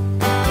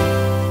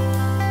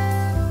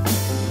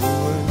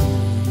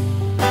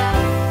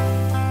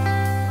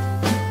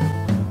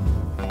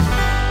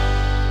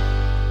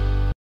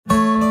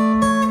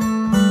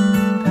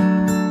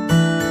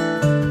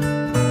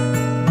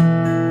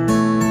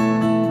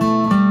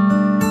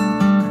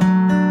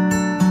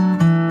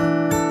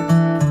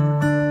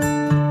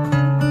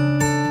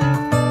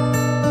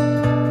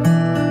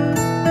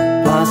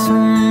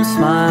 Blossom,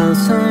 smile,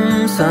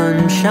 some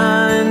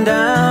sunshine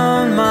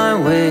down my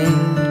way.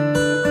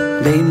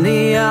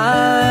 Lately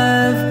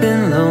I've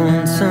been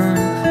lonesome.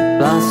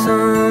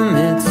 Blossom,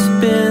 it's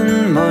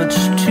been much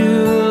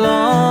too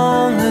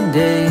long a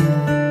day.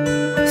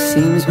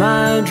 Seems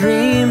my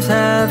dreams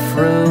have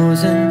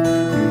frozen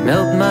and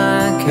melt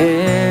my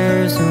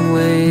cares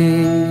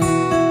away.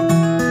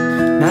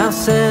 Now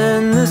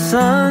send the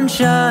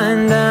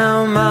sunshine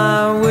down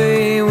my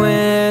way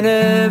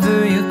whenever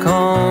you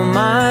call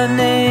my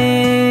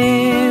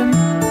name.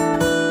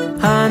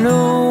 I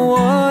know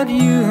what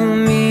you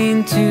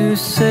mean to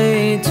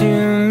say to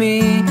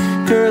me,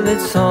 girl,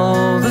 it's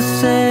all the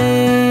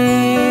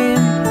same.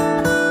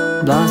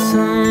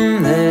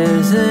 Blossom,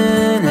 there's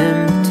an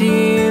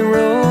empty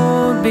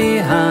road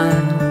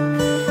behind.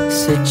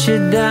 Sit you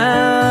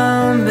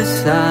down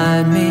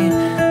beside me.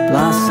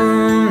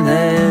 Blossom,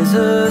 there's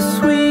a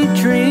sweet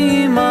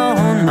dream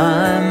on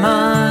my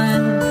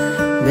mind.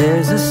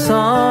 There's a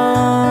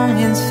song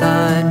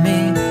inside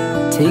me,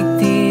 take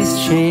these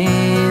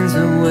chains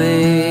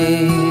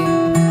away.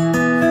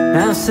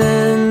 Now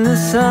send the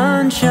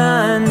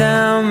sunshine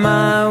down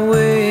my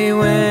way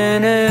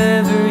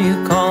whenever you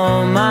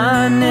call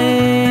my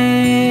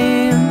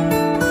name.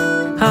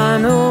 I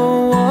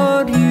know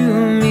what you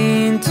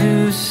mean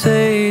to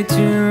say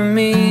to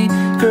me,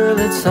 girl,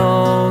 it's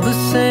all the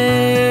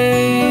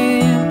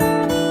same.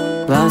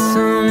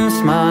 Blossom,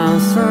 smile,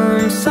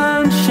 some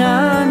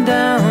sunshine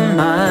down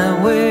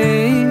my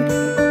way.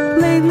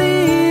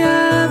 Lately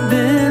I've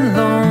been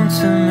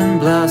lonesome and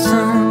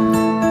blossom,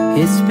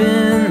 it's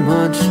been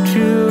much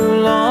too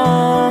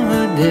long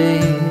a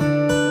day.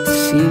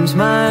 Seems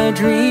my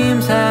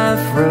dreams have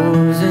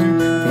frozen,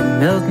 they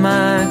melt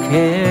my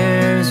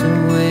cares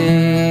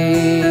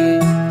away.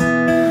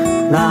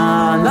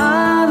 La la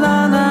la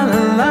la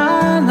la la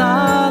la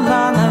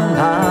la la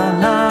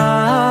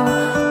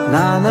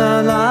la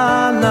la la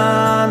la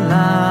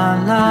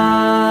la.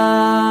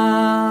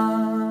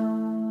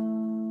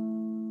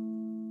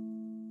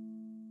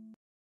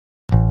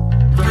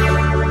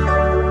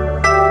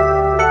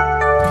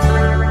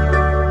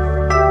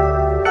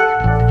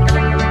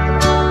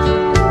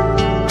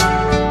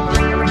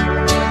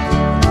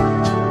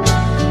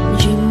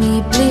 Jimmy,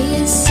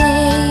 please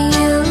say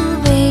you'll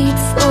wait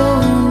for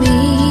me.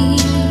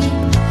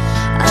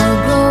 I'll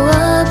grow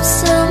up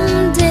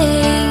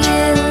someday,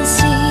 you'll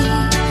see.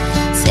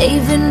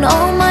 Saving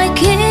all my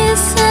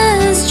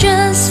kisses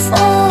just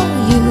for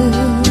you.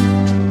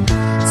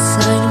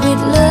 Signed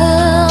with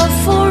love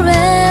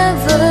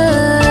forever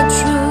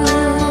true.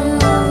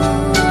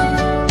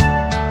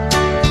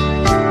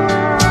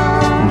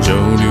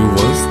 Joni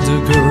was the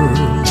girl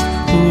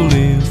who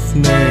lived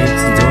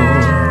next door.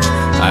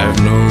 I've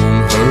known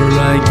her,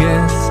 I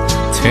guess,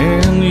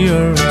 10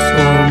 years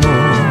or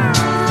more.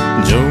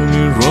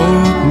 Joni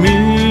wrote me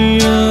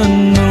a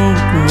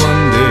note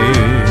one day,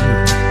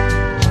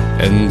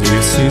 and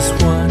this is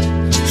what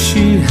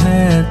she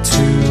had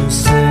to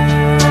say.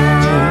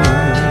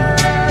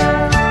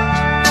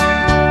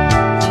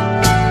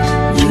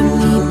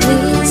 Jimmy,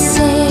 please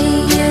say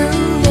you'll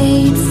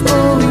wait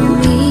for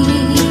me.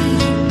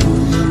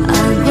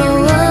 I'll grow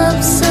up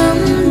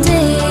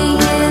someday,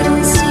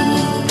 you'll see.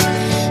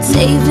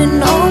 Saving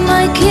all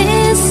my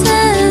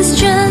kisses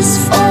just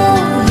for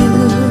you.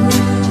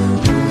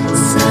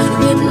 Signed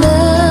with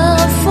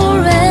love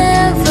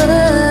forever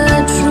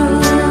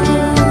true.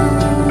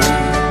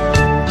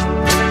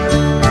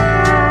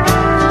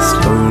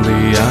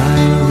 Slowly I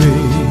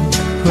read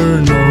her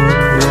note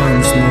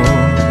once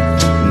more.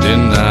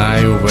 Then I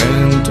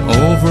went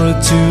over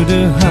to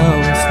the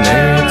house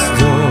next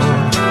door.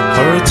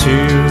 Her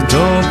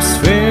teardrops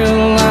feel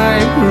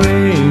like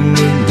rain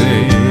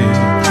today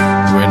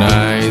when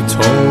I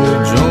told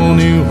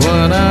Joni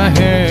what I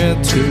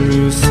had to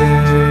say.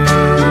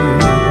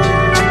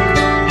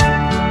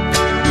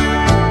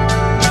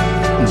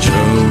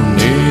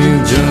 Joni,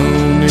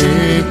 Joni,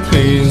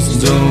 please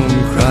don't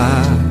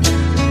cry.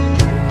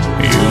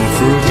 You'll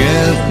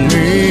forget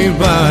me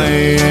by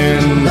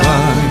and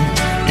by.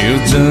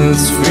 You're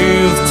just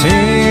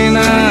 15,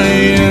 I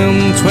am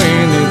 22.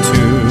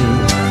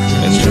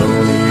 And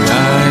Joni,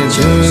 I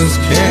just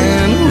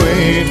can't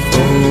wait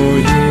for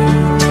you.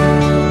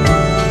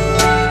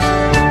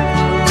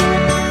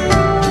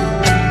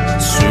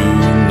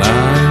 Soon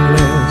I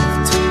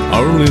left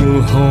our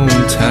little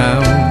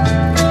hometown,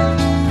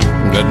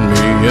 got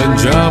me a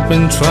job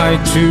and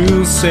tried to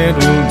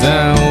settle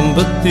down.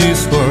 But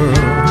these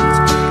words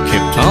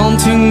kept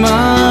haunting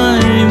my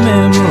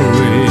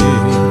memory,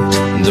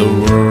 the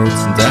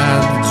words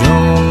that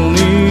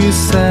Joni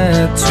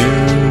said to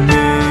me.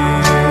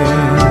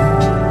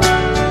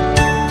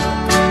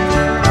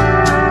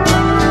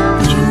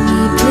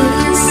 Joni,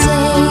 please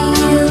say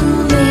you'll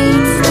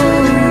wait for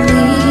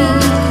me.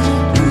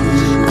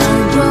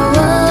 I'll grow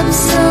up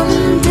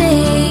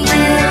someday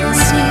and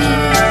see,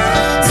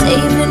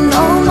 saving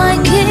all my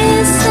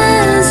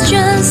kisses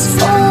just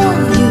for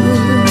you.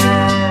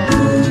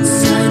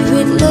 Signed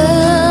with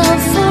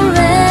love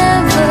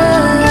forever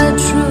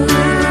true.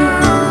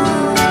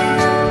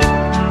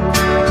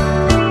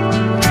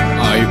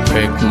 I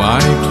packed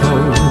my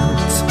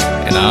clothes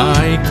and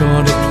I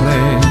got a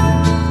plan.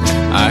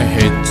 I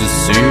had to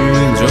see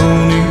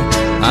Joni,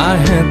 I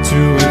had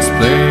to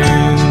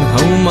explain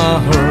how my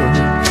heart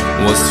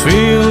was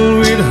filled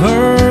with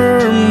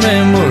her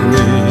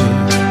memory,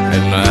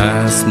 and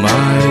asked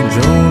my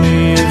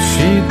Joni if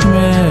she'd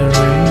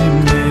marry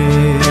me.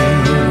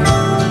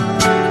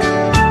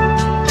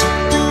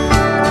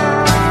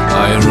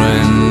 I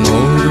ran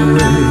all the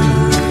way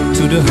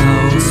to the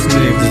house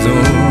next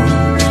door,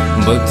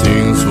 but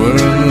things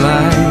weren't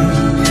like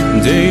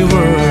they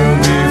were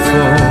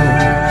before.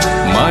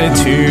 My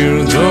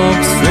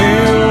teardrops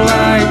feel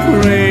like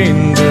rain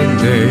that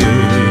day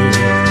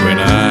when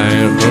I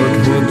heard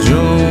what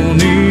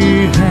Joni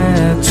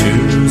had to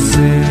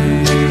say.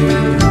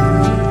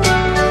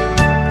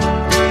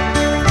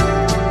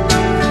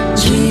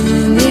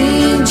 Jimmy,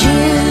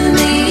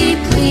 Jimmy,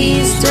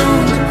 please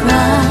don't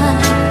cry.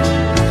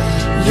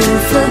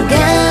 You'll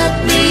forget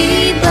me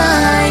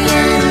by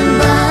and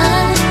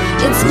by.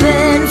 It's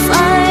been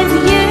 5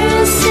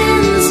 years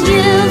since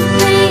you've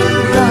been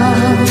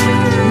gone.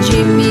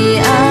 Jimmy,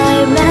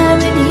 I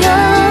married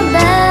your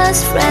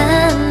best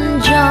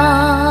friend,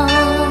 John.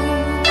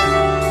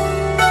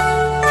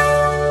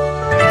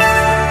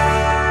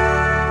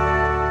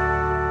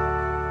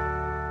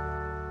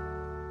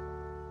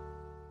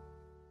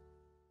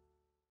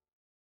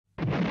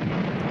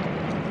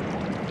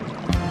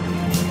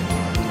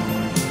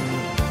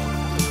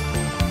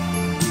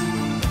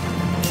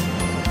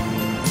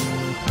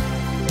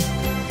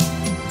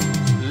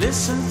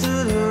 Listen to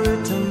the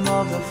rhythm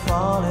of the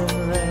falling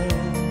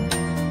rain,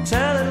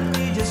 telling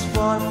me just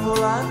what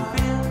fool I've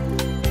been.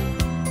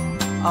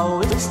 I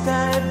wish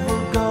that it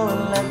would go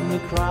and let me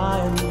cry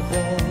in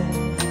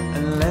vain,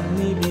 and let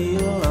me be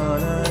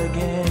alone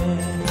again.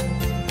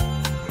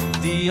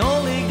 The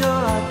only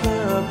girl I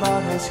care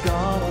about has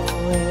gone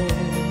away,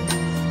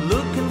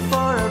 looking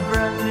for a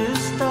brand new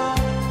start.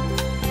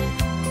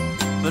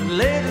 But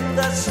later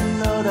that's to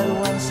know that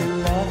when she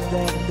left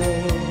that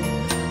day,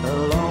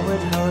 along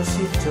with her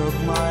she took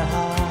my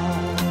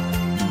heart.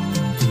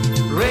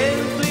 Rain,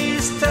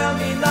 please tell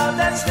me now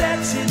that's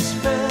its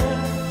fair.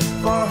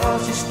 For her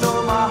she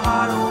stole my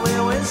heart away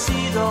when she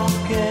don't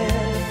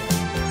care.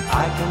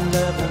 I can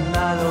live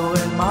another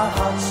with my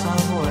heart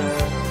somewhere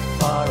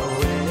far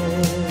away.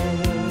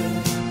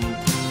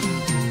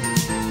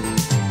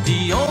 The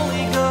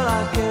only girl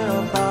I care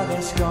about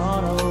has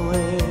gone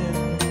away,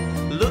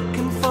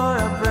 looking for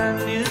a brand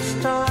new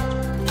start.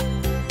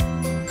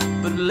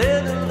 But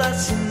little does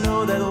she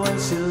know that when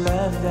she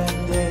left that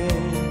day,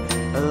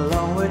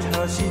 along with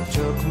her she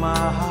took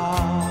my heart.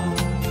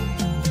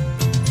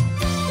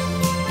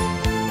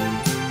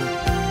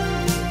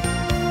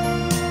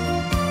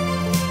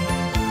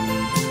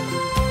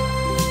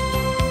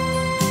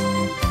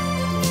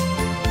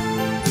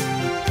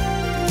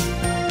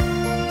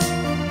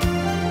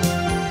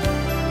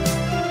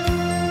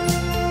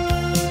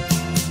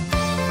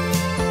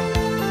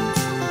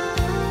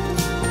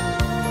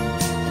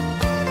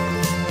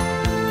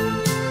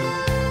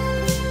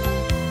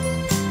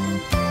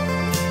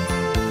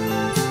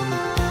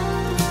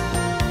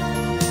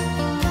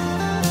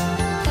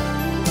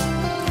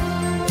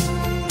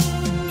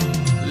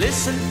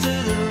 Listen to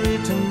the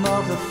rhythm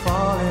of the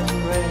falling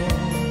rain,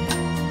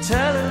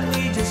 telling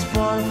me just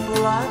what a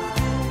fool I've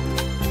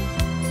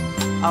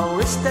been. I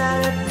wish that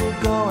it would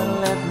go and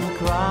let me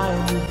cry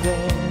in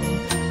vain,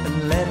 and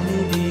let me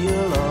be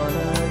alone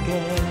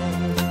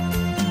again.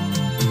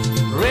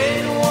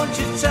 Rain, won't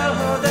you tell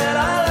her that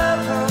I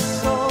love her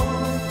so?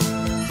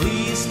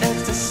 Please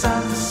ask the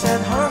sun to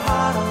set her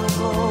heart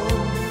aglow.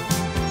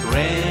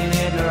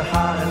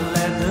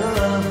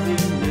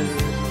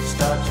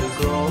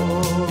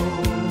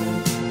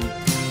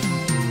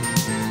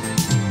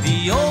 The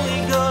only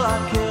girl I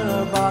care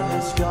about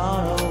has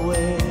gone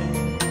away,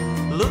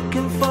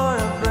 looking for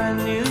a brand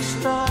new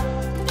start.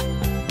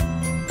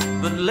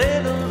 But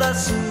little does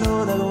she know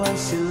that when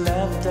she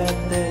left that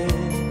day,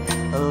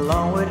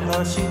 along with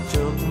her she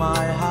took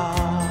my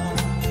heart.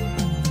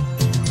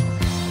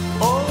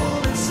 Oh,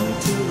 listen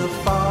to the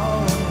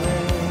falling rain.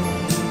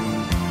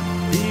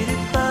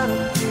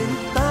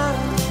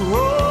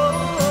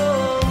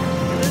 Oh,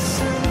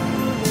 listen,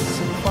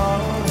 listen,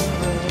 falling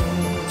rain.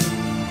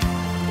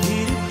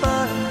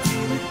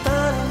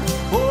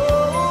 Oh,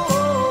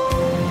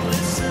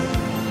 listen,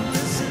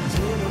 listen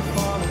to the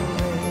falling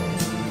rain.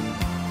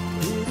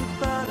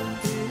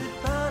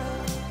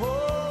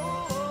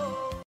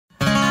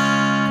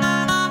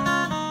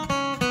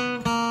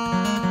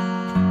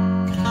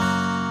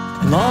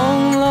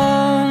 Long,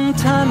 long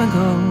time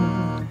ago,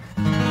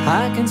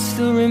 I can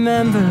still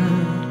remember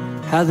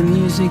how the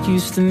music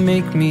used to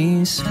make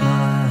me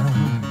smile.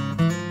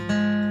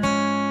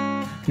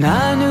 And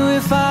I knew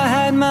if I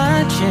had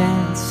my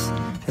chance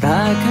that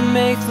I could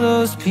make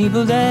those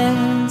people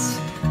dance.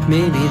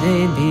 Maybe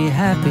they'd be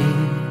happy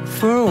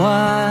for a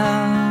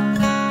while.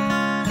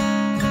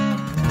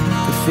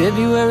 But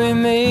February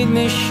made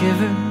me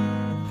shiver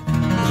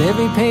with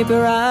every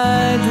paper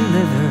I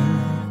delivered.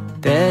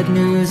 Bad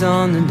news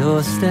on the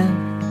doorstep,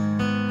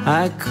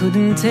 I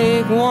couldn't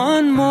take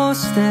one more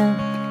step.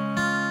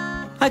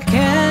 I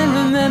can't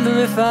remember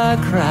if I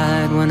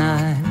cried when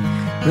I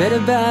read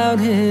about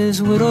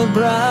his widowed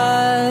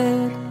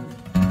bride.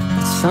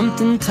 But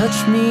something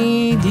touched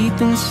me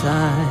deep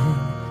inside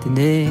the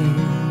day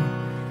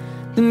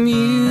the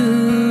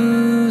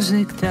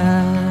music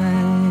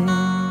died.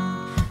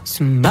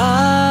 So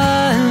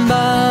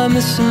bye,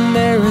 Miss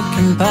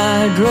American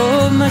Pie.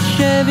 Drove my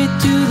Chevy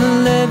to the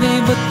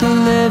levee, but the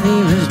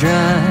levee was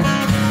dry.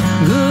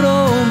 Good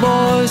old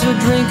boys were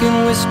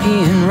drinking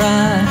whiskey and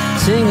rye,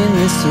 singing,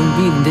 this'll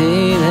be the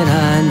day that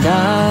I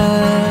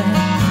die.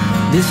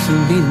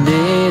 This'll be the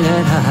day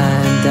that I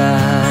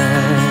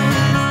die.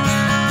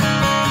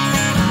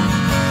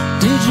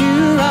 Did you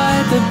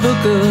write the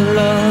book of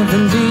love,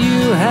 and do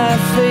you have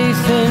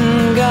faith in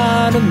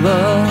God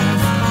above?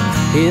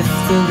 If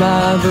the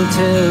Bible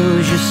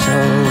tells you so.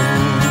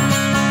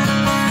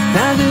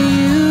 Now do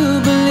you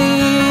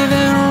believe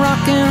in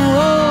rock and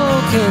roll?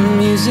 Can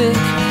music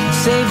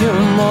save your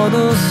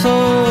mortal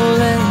soul?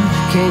 And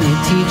can you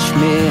teach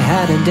me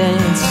how to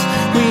dance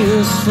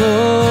real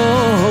slow?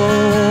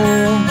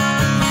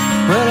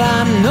 Well,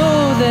 I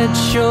know that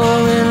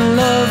you're in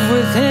love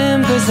with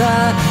him, 'cause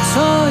I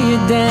saw you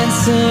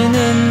dancing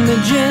in the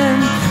gym.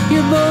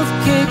 You both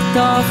kicked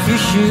off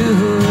your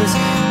shoes.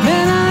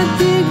 Man, I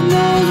dig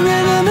those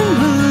rhythm and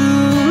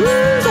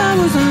blues. I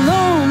was a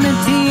lonely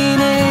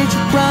teenage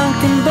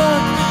bronco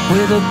buck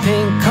with a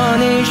pink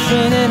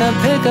carnation in a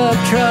pickup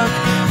truck.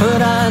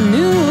 But I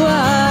knew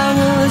I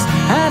was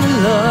out of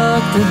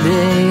luck the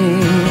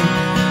day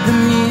the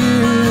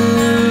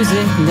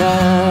music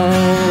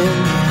died.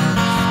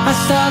 I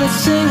started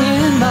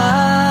singing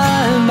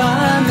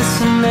bye, Miss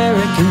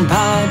American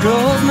Pie.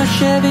 Drove my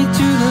Chevy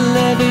to the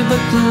levee,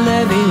 but the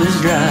levee was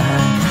dry.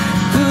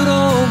 Good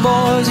old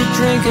boys are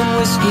drinking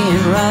whiskey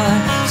and rye,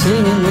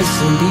 singing,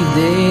 this'll be the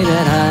day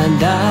that I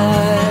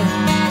die.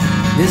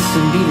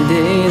 This'll be the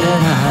day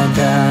that I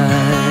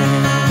die.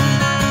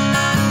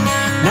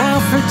 Now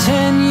for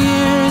 10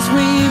 years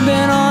we've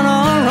been on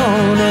our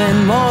own, and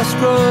moss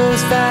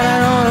grows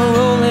fatter on a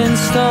rolling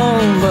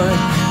stone. But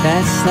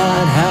that's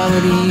not how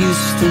it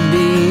used to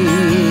be.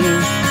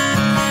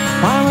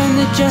 Why, when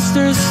the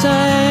jesters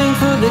sang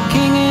for the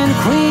king and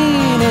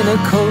queen, in a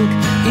coat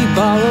he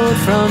borrowed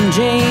from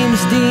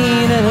James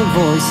Dean, and a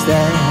voice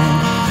that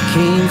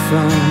came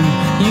from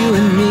you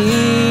and me.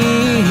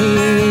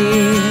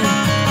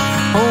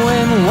 Oh,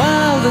 and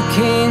while the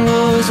king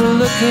was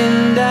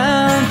looking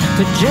down,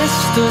 the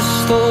jester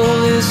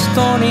stole his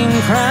thorny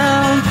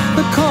crown.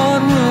 The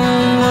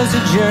courtroom was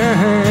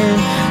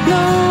adjourned,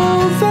 no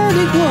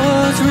verdict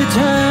was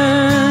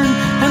returned.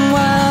 And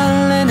while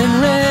Lennon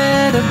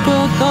read a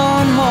book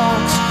on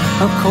Marx,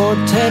 a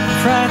quartet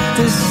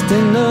practiced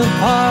in the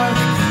park,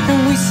 and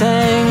we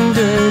sang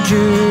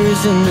dirges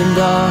in the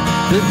dark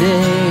the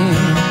day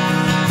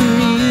the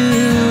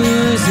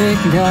music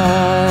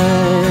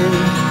died.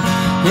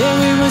 Yeah,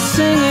 we were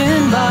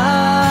singing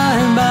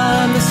bye,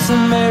 Miss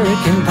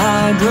American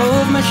Pie.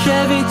 Drove my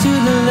Chevy to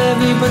the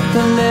levee, but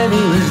the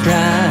levee was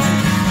dry.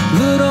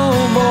 Good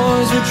old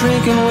boys were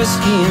drinking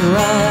whiskey and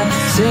rye,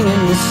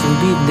 singing, this'll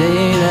be the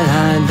day that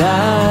I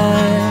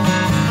die.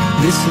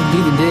 This'll be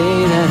the day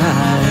that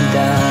I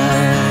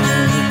die.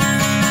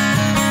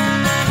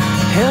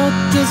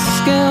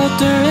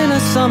 Helter-skelter in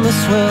a summer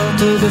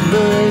swelter, the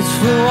birds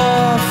flew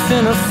off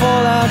in a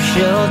fallout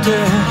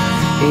shelter.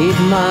 8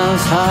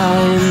 miles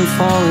high and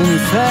falling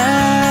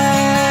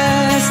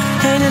fast,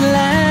 and it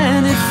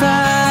landed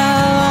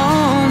foul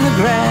on the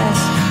grass.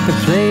 The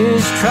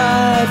players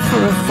tried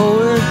for a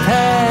forward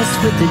pass,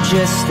 with the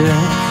jester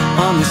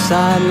on the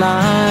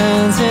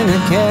sidelines in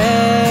a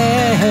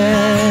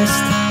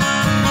cast.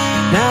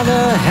 Now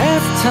the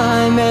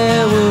halftime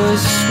air was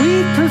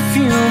sweet perfume,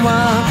 perfume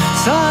while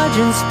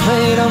sergeants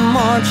played a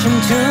marching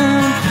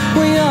tune.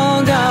 We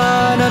all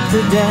got up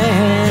to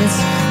dance,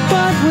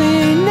 but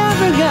we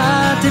never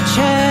got the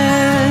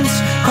chance,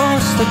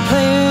 'cause the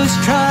players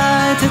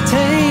tried to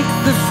take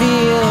the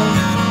field.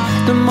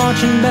 The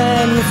marching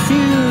band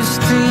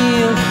refused to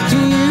yield. Do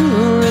you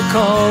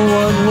recall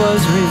what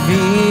was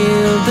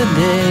revealed the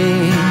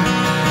day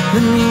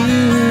the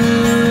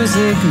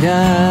music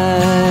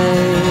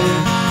died?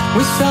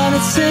 We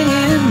started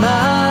singing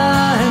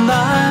bye,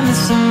 bye,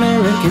 Miss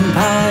American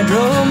Pie.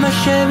 Drove my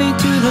Chevy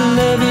to the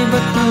levee,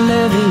 but the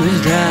levee was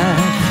dry.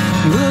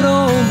 Good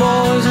old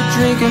boys are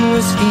drinking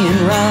whiskey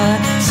and rye,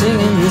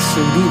 singing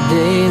this'll be the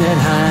day that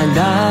I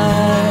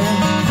die.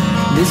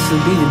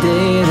 This'll be the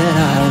day that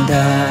I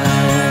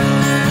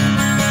die.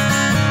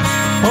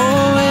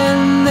 Oh,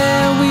 and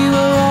there we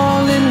were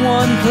all in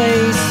one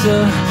place, a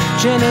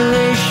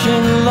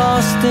generation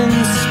lost in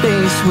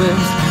space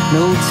with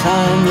no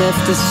time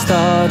left to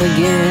start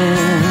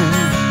again.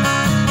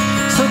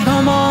 So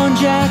come on,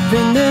 Jack, be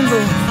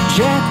nimble,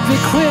 Jack, be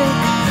quick.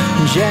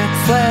 Jack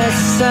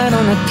flashed sight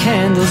on a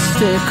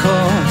candlestick,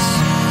 'cause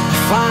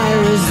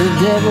fire is the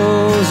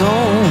devil's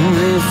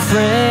only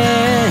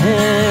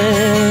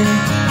friend.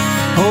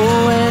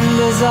 Oh, and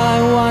as I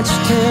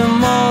watched him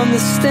on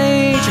the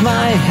stage,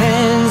 my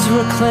hands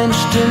were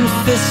clenched in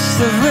fists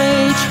of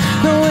rage.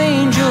 No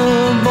angel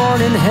born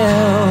in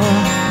hell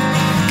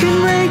can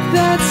break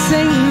that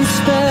Satan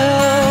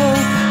spell.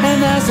 And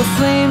as the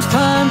flames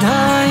climbed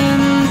high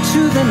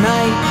into the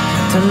night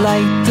to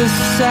light the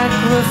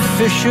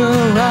sacrificial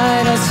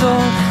rite, I saw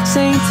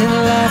Satan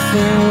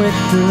laughing with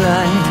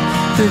delight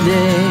the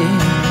day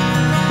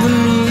the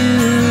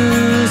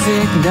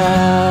music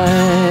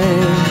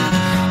died.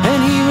 And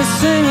he was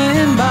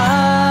singing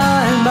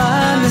bye,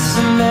 bye, Miss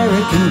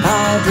American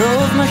Pie.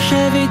 Drove my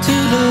Chevy to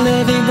the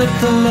levee, but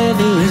the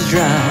levee was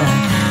dry.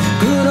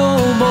 Good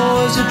old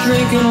boys are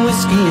drinking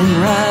whiskey and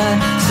rye,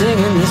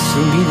 singing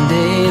this'll be the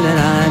day that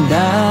I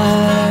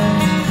die.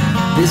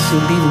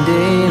 This'll be the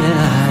day that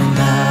I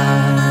die.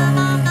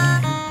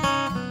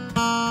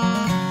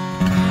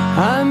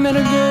 I met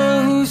a girl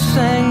who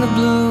sang the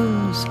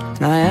blues,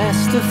 and I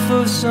asked her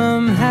for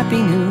some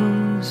happy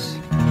news.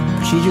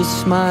 She just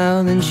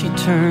smiled and she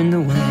turned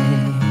away.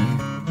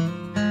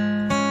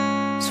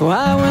 So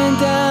I went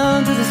down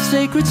to the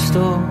sacred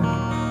store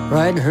where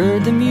I'd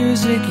heard the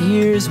music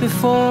years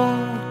before,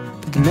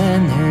 but the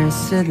man there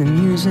said the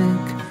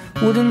music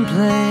wouldn't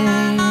play.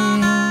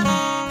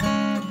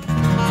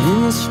 And in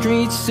the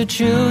streets the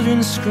children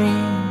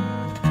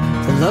screamed,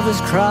 the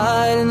lovers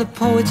cried and the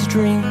poets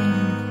dreamed.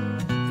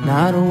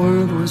 Not a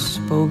word was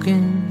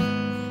spoken,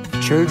 the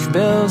church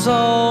bells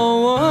all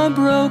were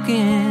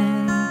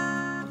broken.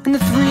 And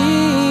the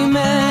three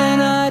men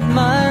I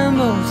admire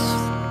most,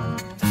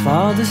 the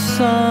Father,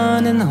 Son,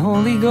 and the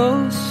Holy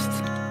Ghost,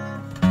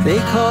 they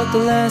caught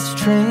the last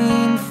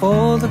train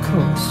for the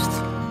coast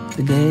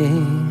the day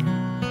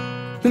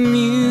the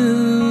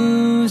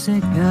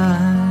music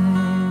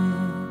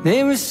died. They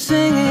were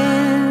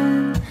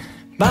singing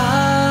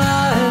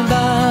bye,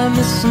 bye,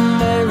 Miss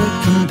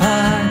American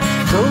Pie.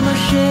 Drove my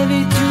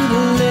Chevy to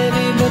the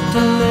levee, but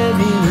the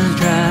levee was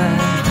dry.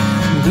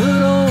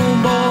 Good old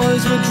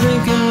boys were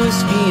drinking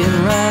whiskey and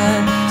rye,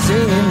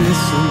 singing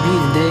this'll be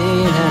the day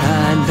that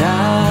I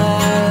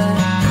die.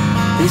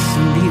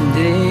 This'll be the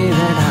day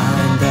that I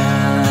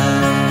die.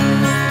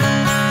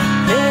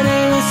 Yeah,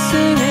 they were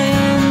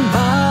singing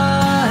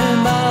bye,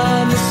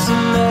 bye, Miss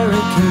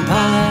American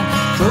Pie.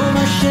 Drove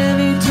my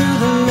Chevy to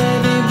the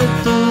levee, but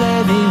the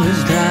levee was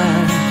dry.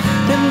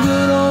 Them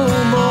good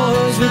old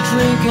boys were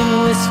drinking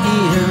whiskey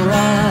and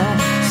rye,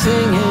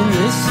 singing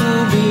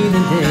this'll be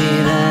the day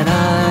that I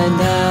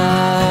die.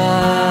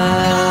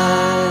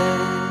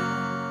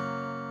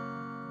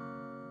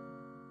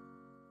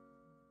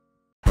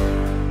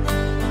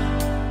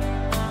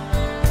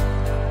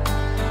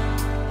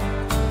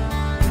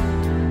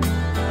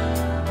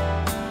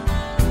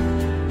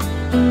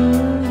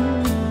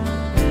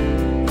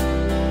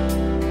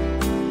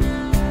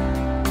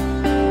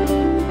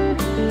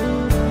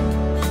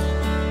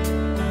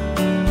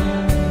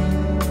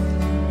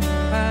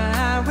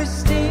 I was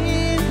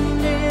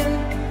standing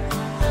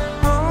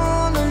on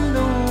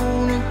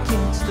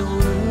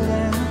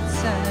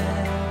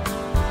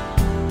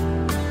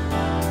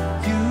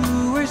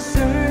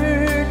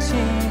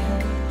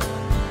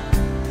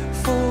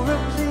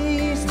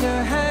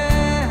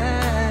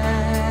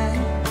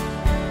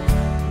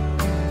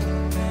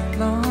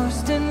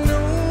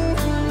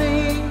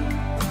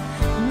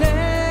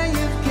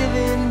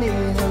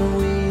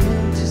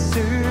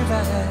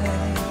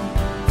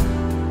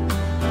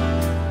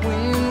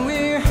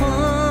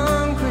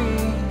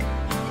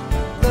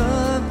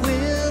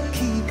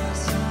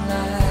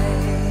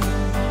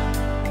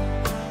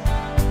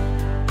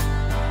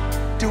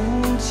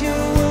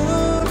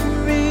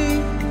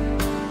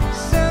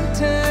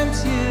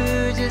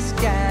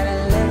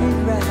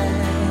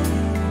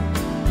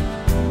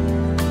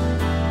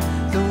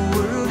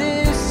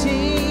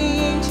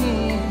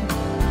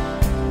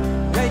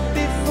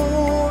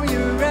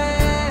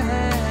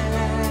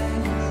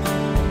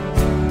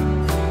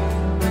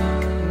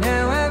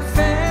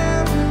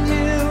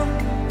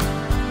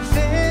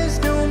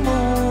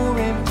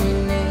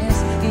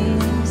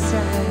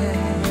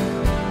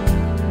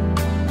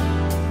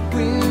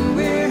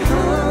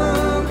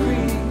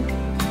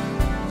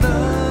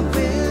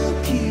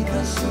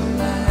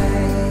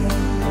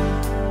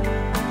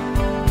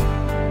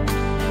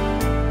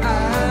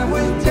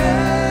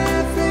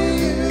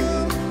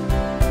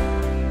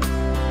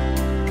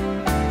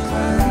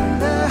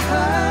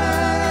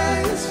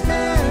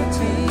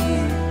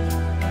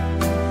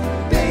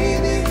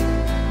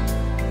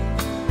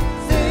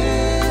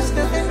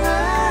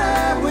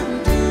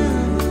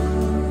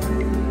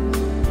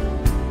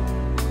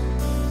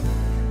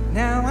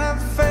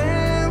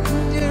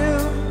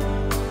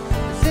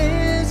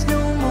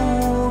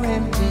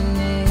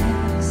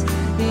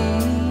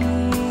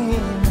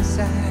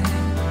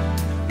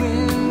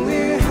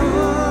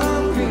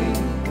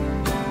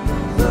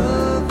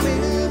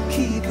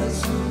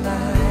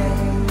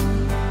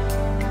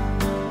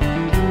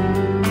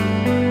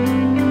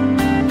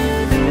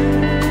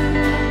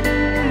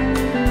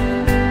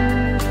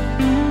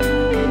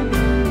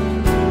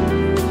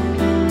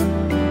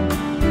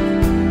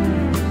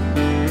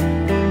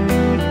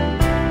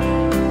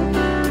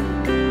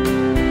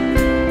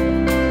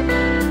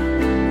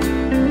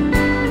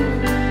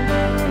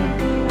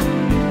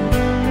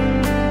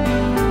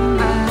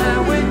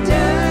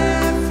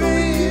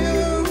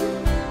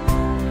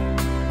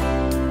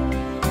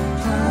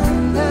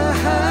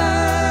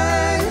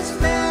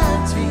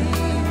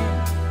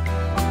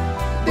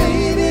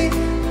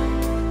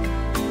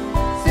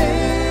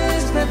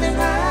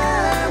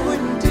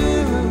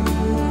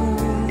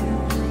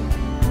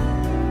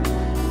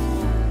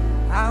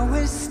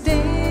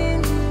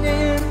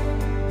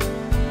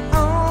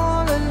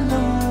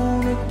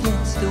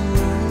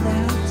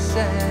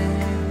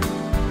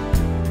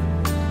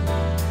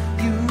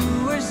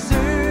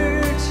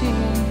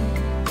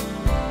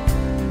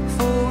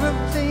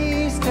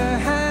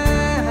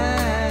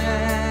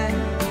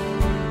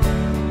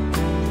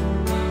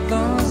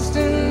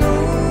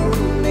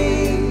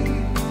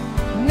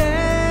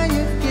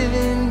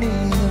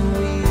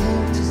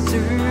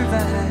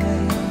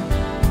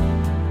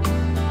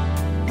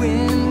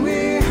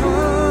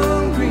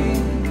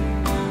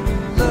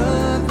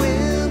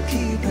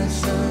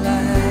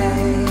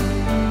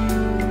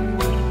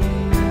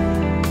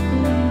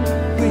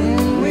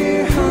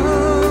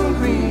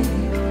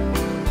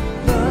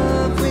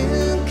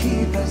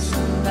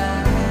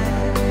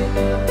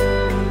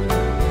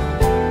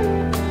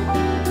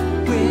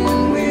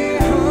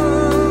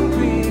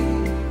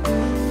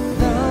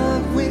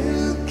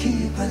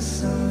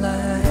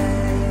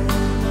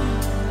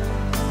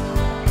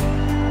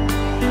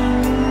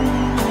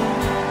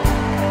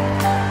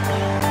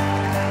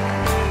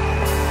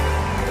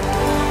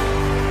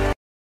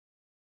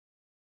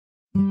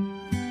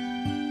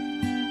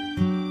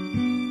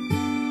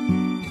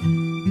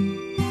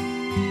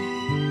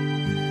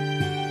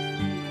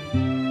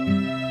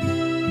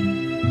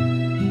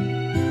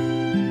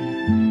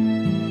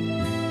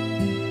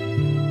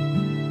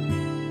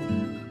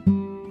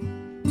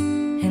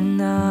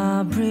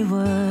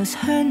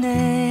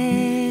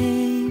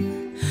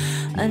name,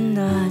 a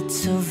not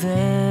so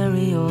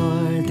very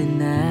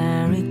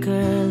ordinary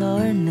girl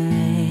or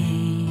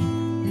name,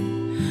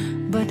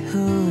 but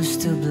who's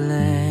to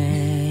blame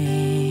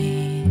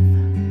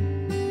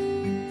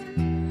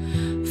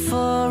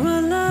for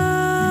a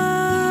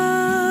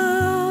love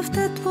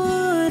that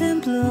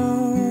wouldn't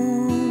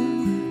bloom,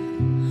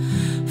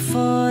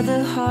 for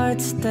the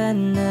hearts that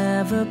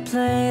never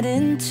played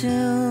in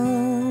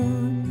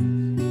tune,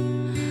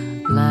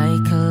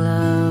 like a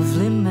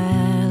lovely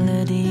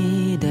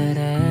melody that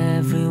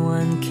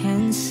everyone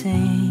can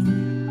sing.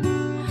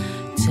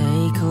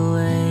 Take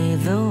away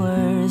the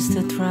words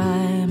that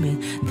rhyme, it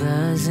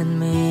doesn't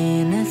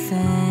mean a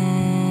thing.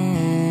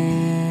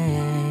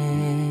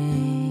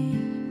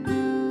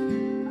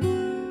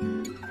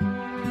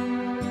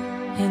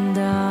 And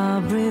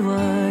Aubrey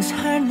was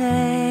her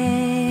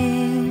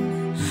name.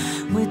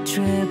 We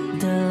tripped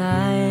the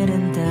light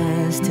and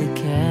danced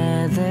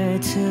together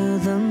to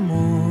the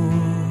moon.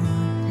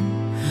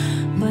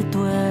 But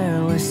where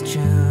was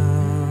June?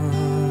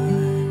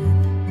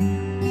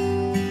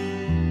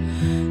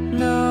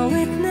 No,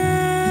 it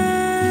never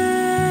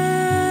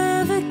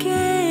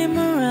came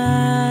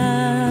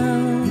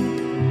around.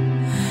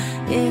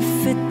 If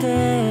it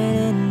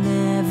did, it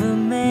never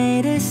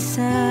made a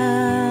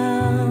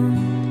sound.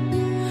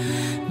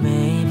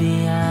 Maybe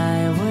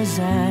I was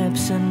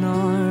absent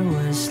or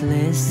was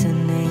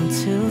listening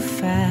too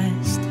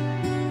fast,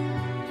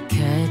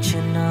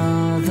 catching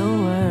all the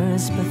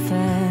words, but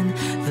then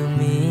the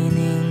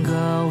meaning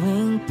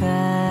going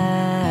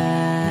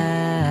past.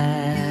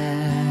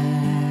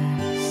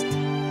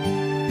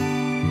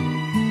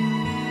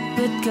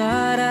 But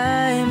God,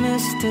 I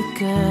missed a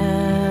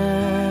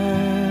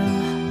girl,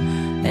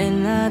 and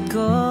I'd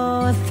go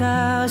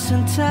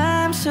 1,000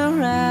 times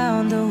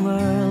around the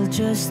world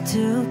just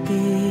to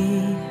be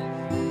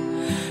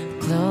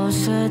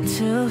closer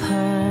to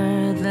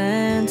her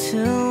than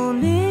to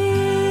me.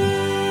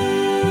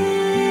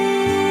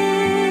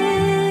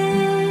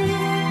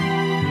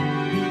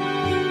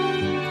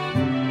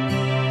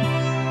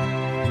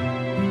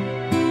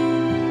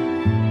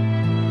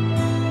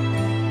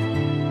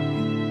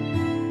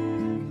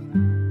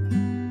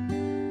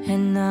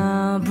 And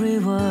Aubrey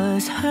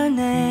was her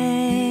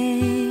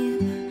name.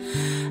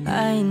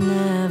 I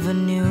never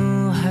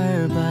knew her,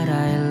 but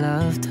I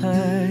loved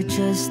her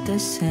just the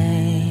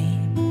same.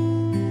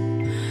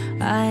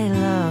 I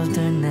loved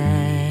her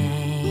name.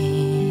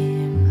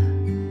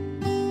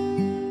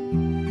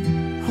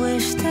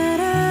 Wish that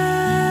I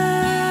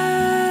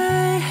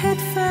had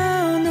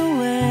found a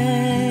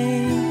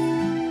way,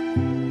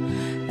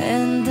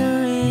 and the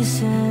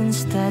reasons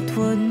that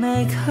would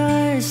make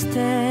her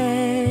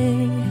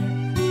stay.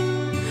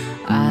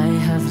 I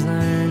have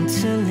learned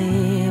to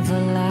live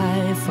a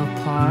life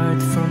apart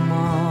from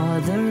all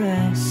the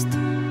rest.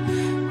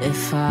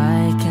 If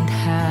I can't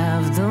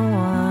have the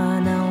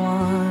one I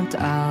want,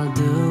 I'll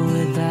do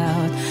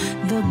without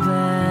the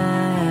best.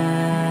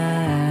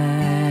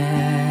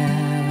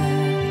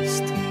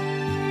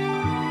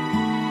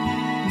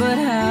 But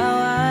how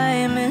I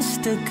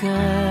missed a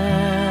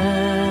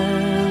girl,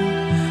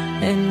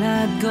 and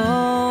I'd go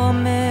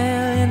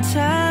 1,000,000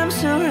 times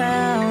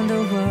around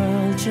the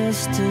world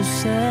just to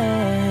say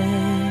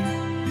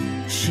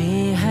she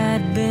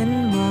had been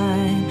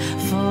mine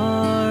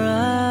for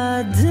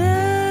a day.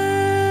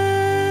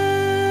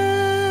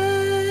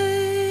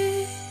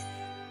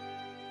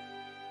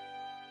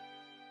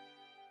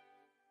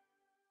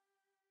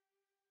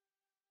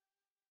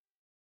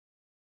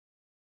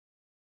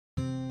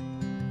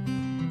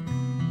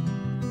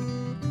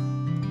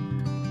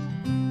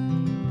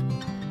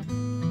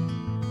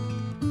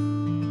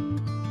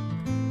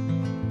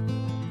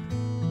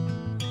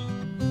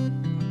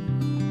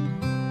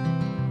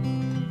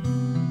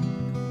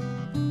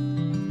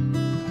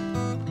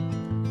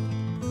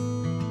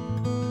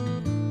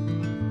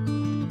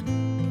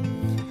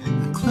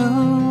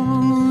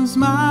 Close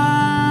my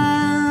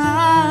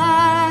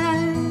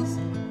eyes,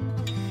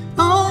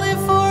 only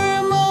for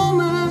a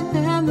moment,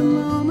 and the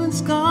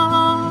moment's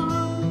gone.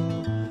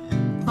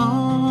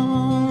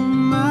 All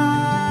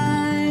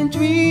my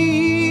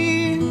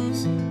dreams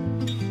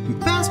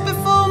pass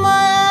before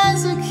my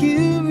eyes of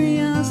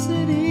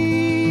curiosity.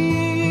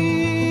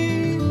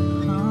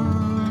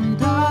 I'm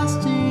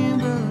dust in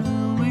the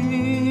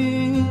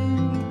wind,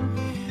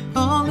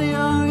 all they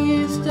are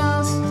is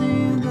dust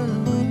in the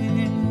wind.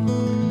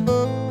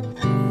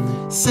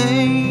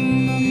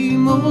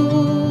 Same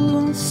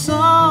old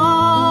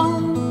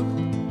song,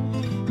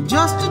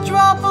 just a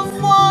drop of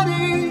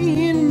water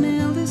in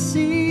the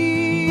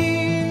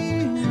sea,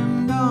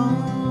 and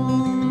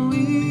all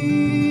we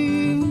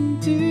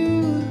do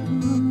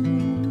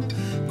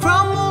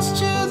crumbles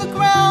to the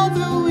ground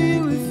that we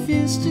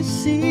refuse to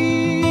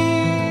see.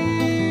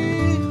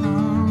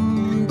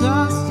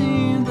 Dust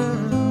in the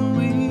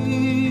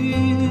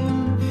wind,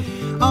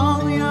 all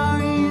we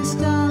are is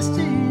dust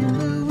in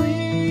the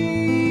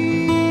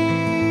wind.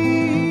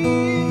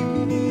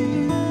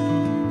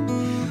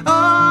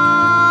 Oh,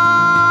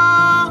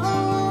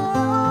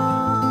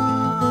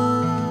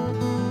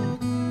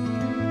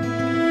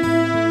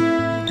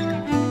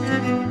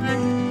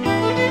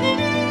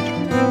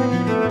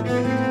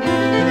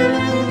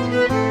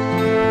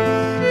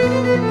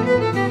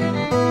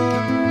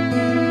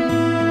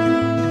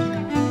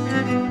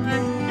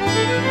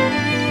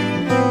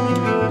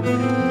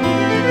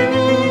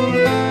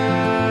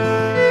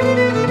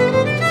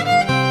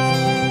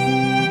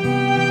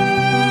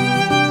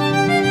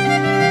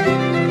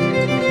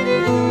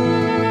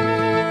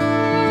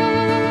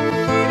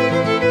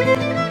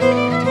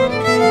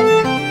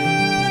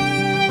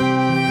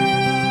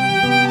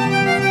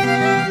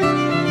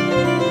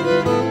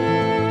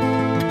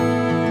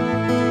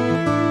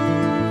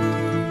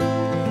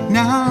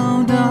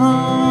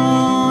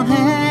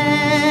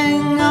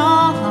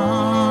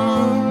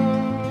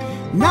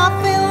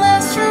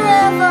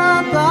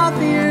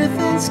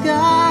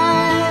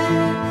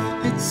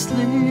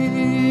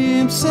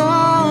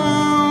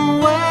 some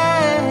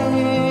way.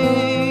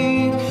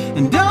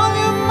 And all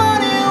your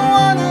money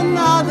one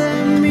another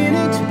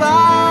minutes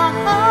by.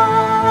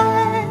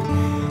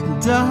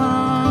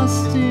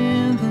 Dust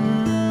in the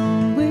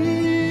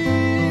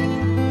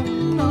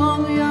wind. All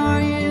we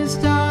are is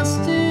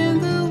dust in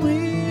the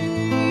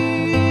wind.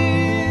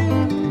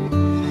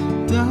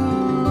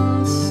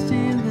 Dust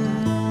in the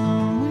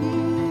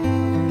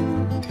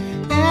wind.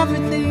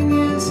 Everything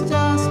is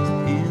dust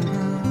in the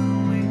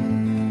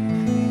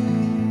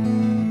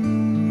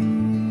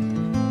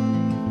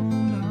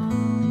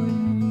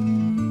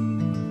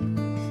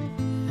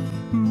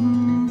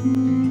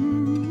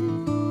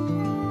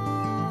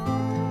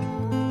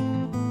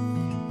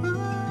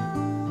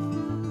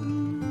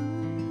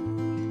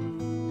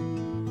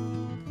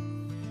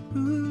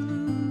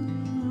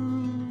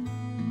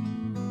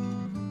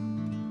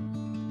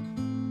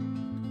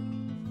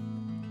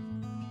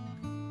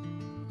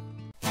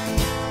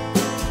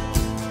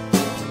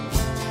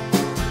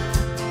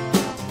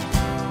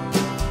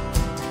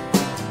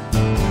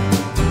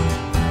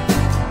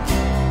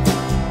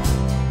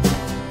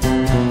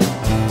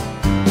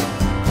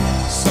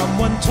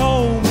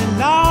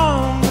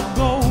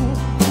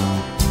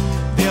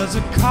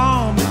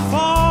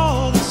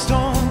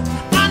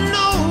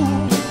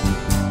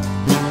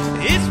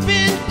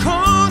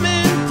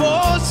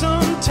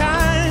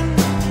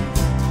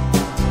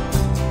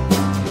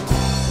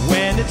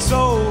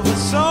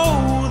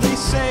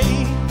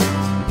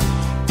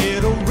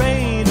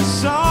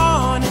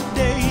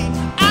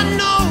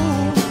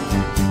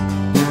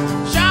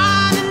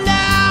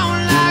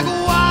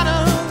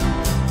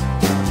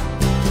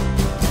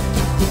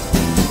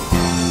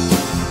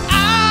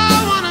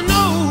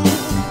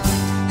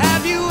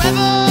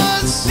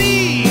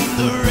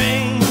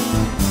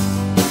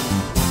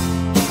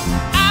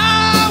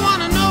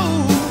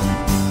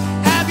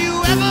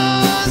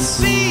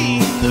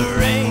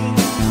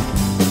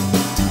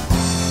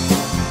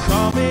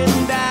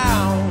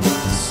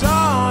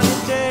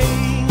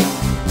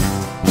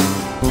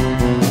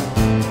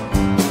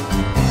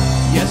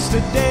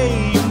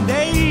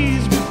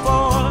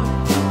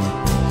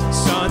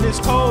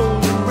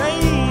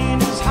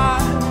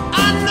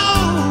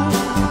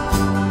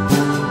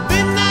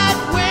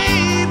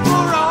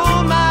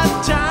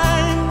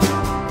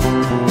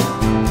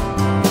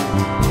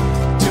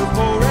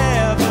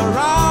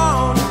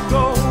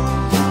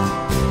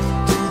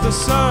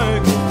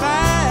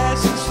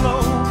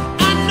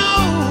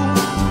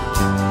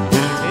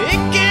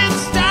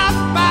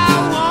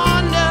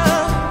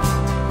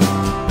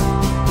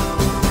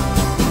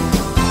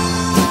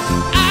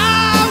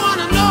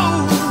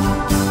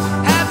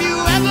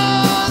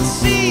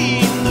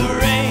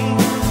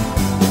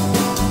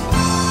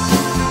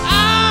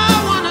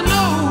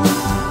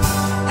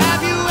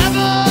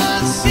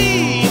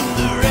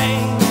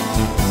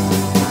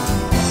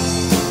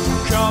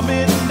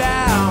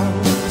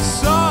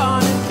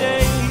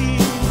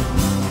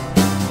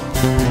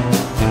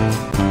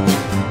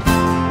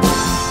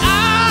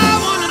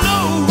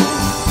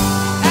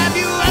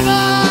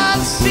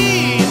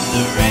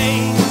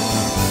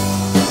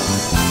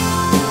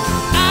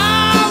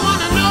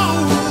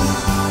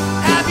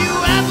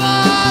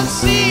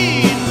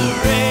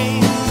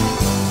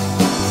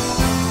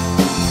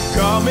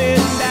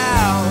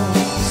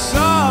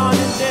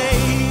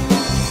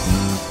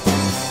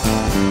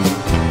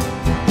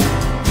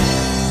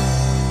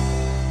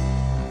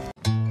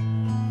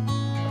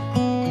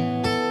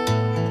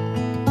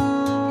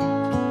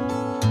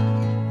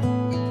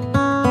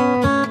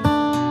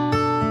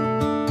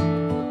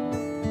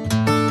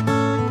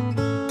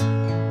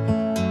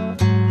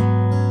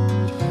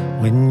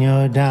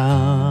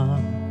down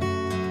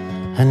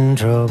and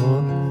trouble,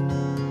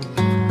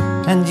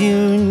 and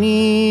you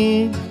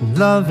need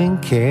love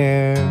and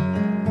care,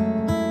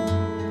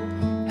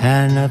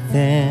 and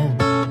nothing,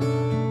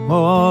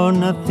 oh,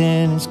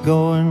 nothing is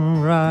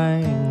going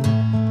right.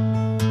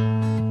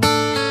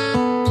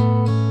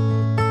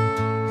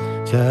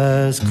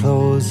 Just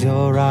close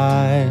your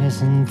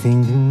eyes and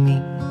think of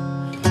me.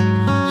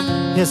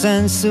 Yes,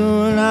 and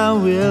soon I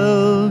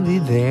will be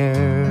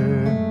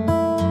there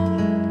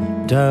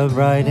to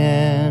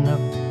brighten up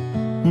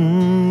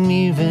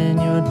even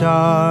your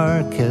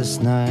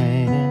darkest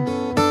night.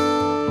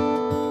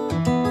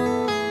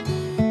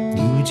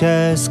 You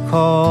just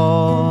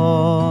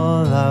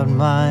call out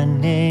my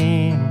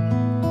name,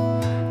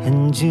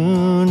 and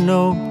you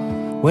know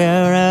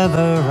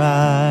wherever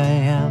I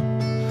am,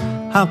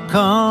 I'll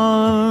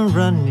come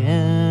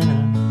running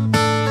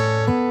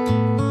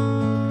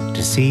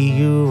to see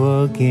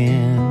you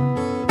again.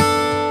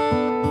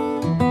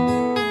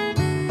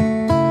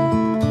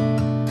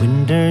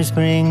 Winter,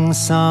 spring,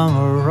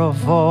 summer, or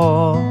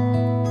fall,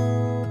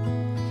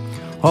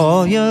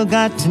 all you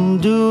got to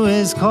do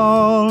is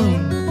call me,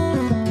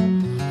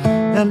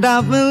 and I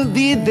will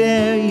be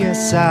there,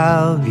 yes,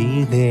 I'll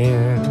be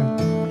there.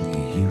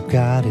 You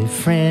got it,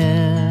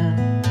 friend.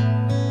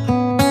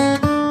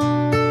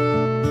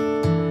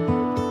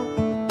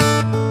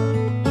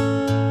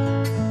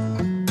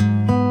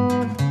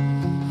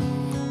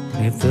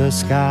 If the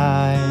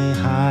sky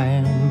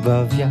high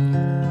above you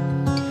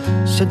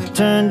should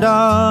turn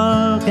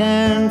dark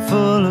and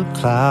full of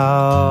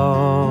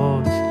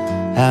clouds,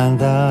 and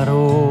that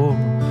old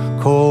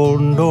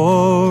cold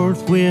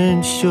north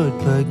wind should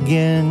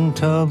begin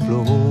to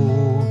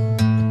blow.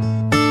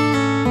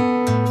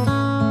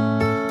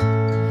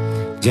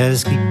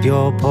 Just keep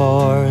your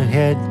poor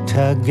head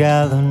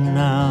together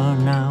now,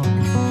 now.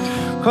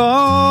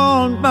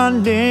 Call my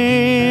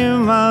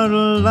name out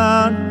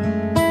loud.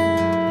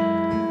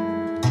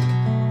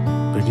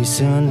 Pretty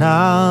soon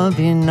I'll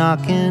be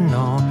knocking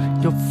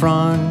on your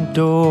front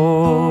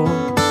door.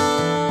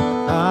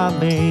 Ah,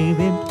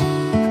 baby,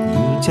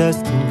 you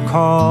just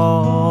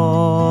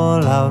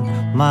call out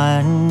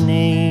my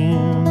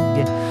name,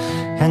 yeah.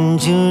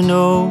 And you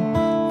know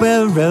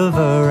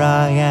wherever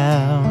I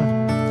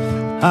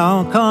am,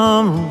 I'll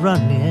come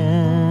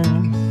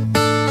running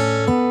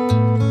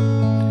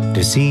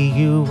to see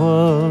you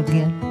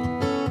again.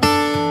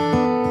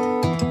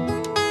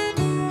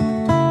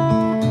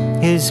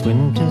 It's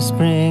winter,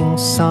 spring,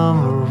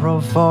 summer,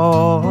 or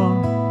fall.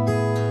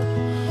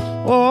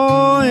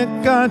 All you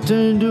got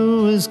to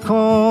do is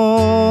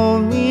call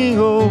me.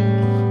 Oh,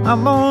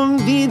 I'm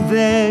gonna be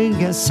there,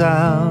 yes,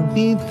 I'll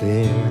be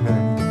there.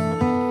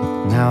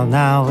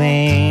 Now,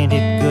 ain't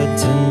it good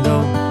to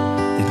know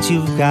that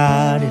you've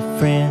got a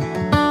friend?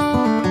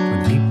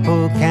 When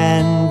people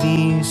can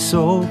be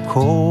so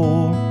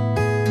cold,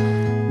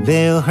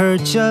 they'll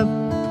hurt you,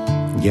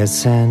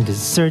 yes, and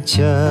desert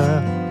you.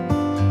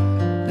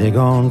 They're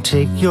gonna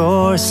take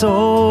your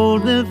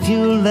soul if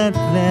you let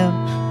them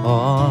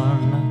on.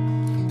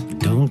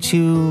 Don't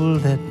you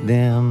let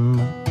them.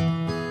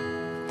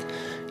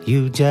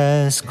 You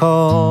just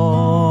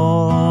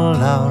call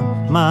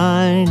out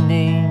my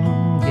name,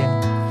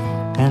 yeah.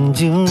 And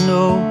you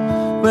know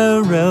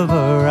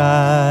wherever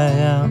I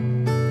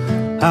am,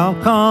 I'll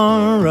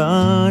come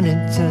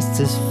running just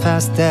as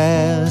fast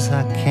as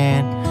I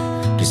can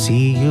to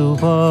see you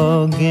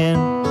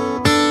again.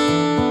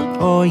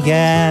 Oh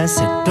yes,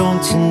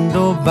 don't you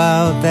know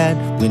about that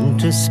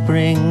winter,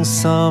 spring,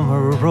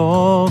 summer,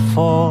 or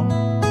fall?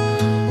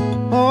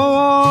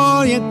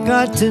 All you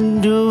got to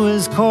do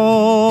is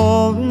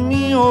call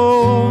me.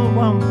 Oh,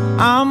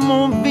 I'm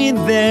gonna be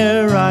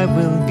there, I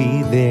will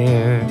be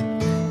there.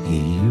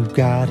 You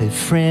got a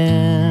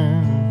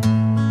friend,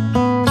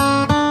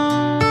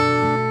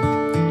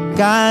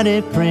 got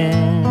a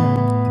friend.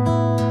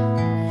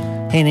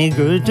 Ain't it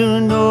good to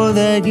know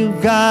that you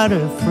got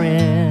a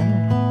friend?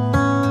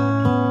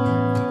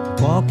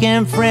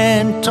 Walking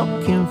friend,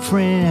 talking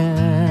friend.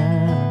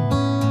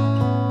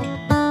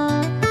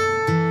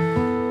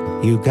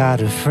 You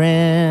got a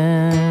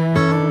friend.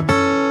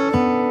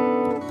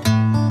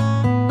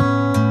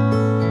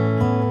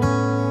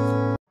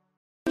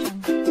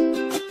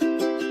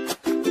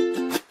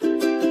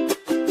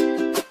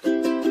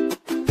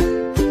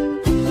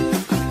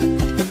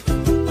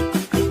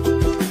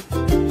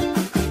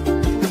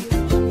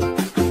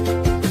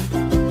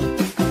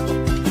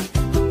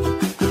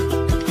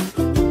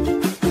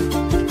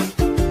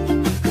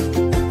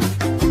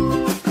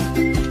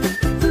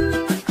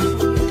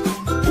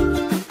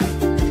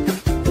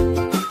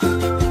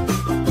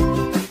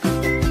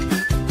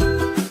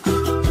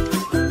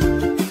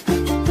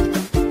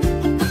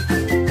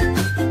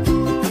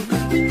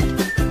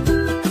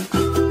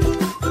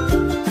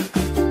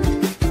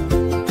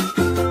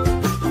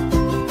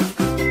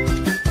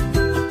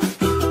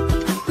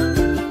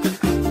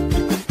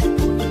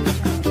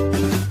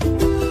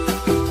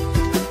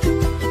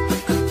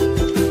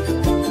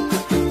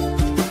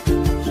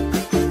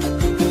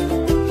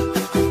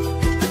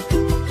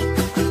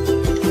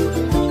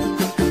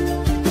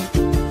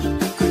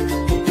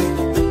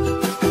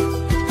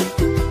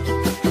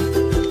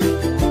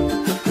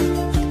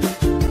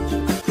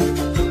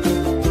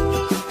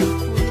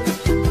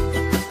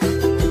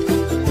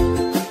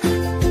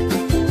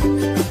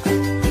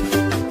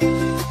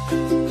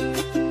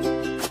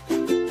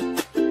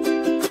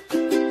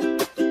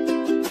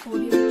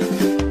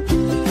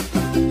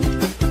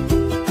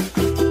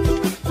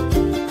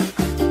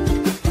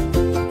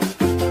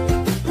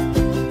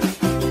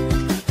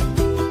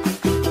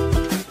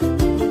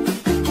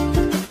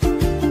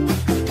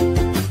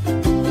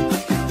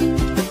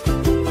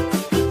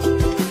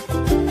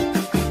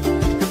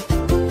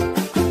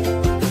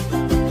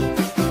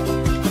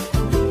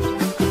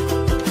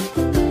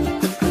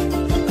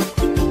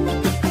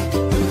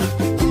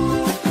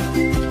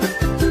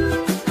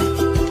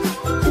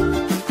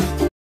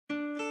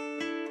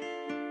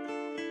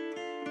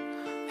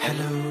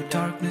 Hello,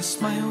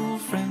 darkness, my old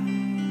friend.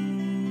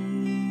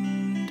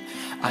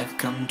 I've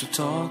come to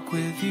talk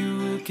with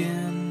you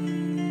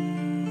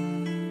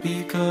again,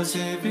 because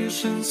a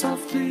vision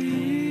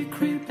softly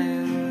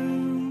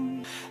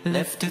creeping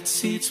left its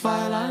seeds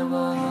while I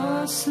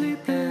was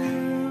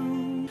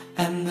sleeping,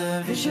 and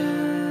the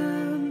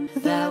vision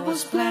that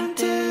was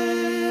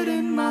planted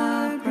in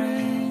my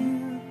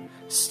brain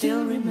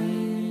still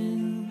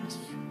remains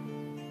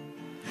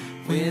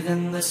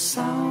within the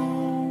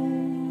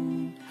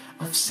sound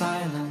of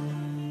silence.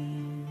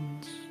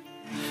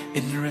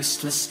 In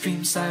restless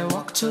streams I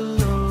walked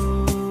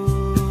alone,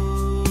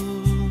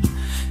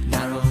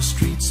 narrow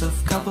streets of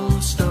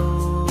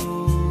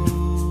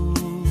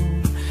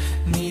cobblestone,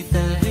 neath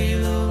the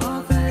halo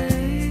of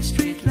a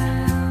street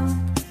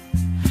lamp.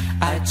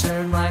 I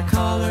turned my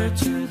collar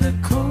to the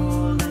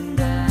cold and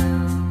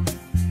damp,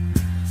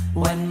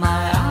 when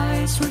my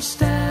eyes were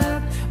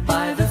stabbed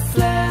by the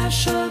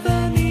flash of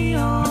a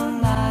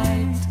neon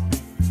light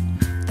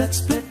that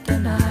split the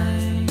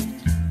night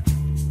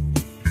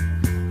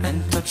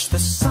and touch the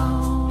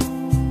sound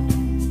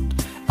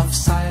of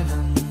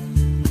silence.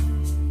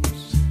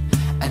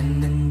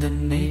 And in the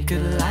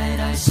naked light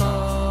I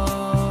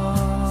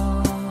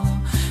saw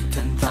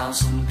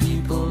 10,000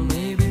 people,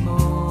 maybe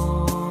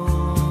more,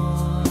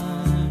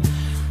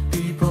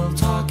 people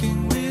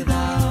talking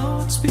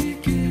without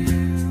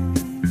speaking,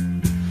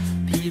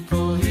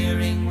 people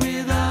hearing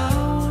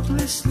without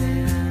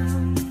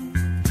listening,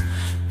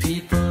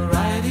 people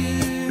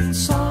writing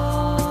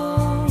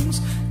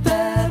songs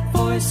that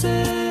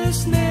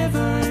voices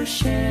never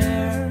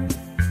share,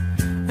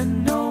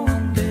 and no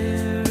one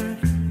dared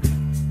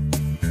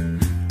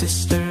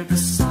disturb the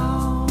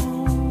sound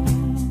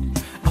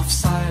of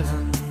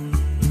silence.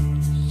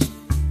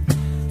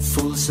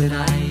 Fool, said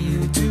I,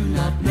 you do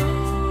not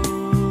know,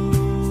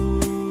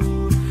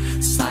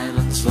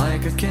 silence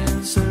like a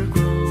cancer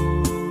grows.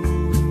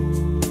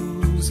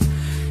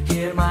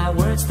 Hear my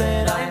words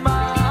that I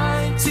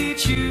might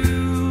teach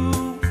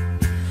you,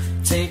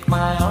 take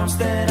my arms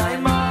that I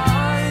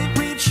might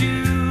reach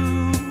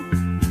you,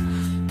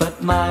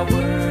 but my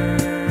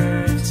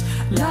words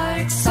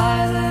like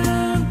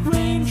silent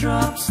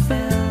raindrops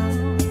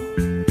fell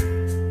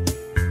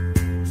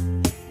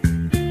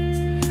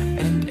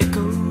and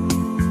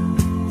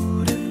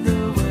echoed in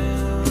the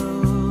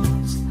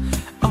wells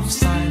of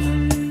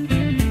silence.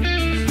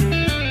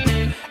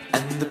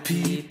 And the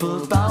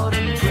people bowed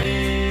and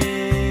prayed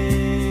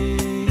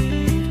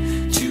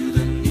to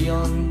the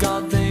neon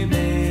god they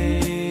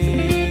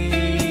made,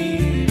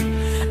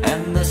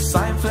 and the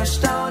sign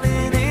flashed out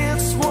in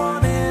its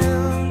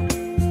warning,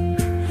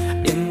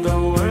 in the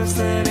words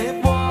that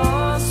it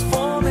was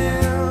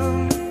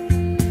forming.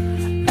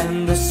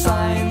 And the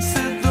sign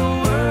said the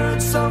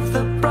words of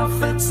the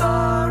prophets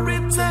are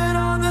written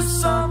on the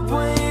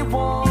subway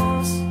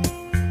walls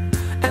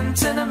and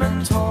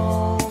tenement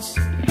halls,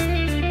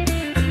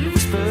 and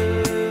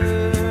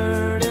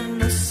whispered in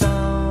the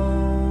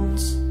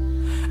sounds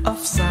of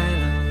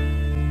silence.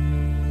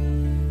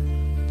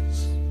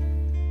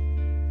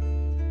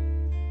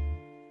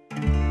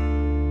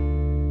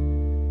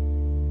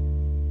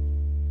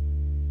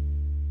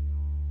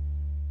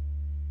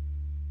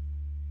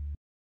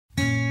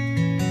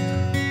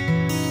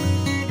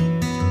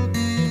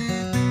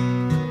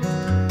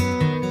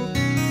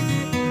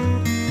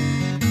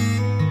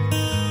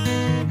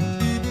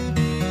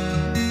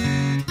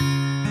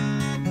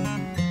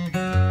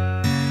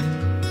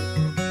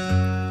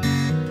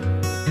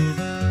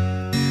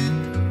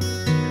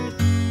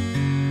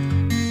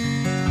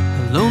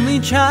 A lonely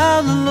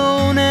child,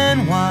 alone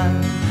and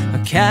wild, a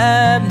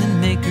cabinet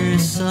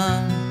maker's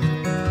son.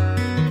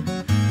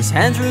 His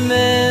hands were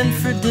meant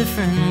for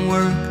different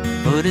work,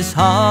 but his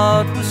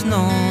heart was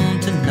known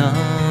to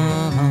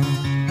none.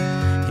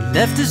 He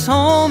left his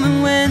home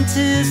and went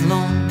his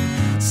lone,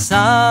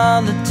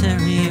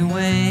 solitary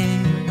way,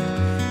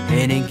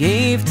 and he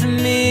gave to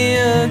me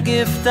a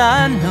gift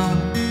I know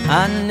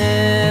I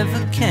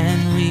never can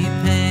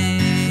repay.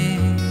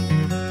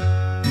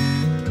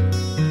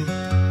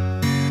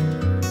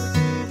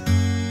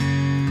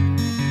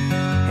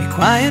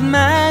 Quiet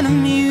man of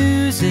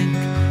music,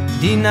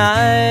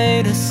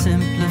 denied a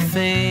simpler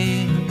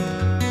fate.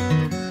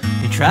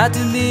 He tried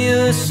to be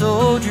a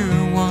soldier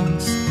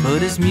once,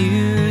 but his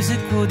music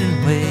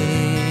wouldn't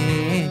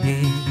wait.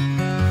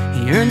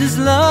 He earned his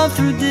love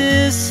through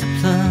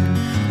discipline,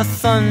 a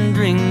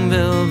thundering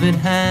velvet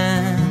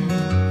hand,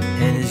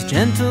 and his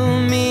gentle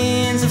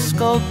means of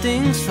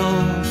sculpting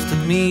souls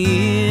took me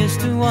years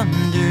to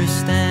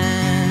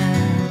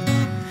understand.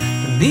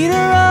 The leader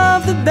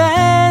of the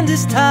band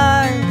is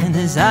tired and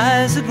his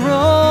eyes are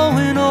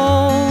growing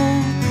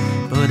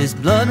old, but his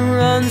blood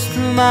runs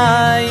through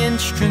my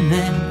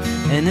instrument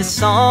and his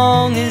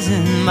song is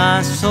in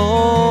my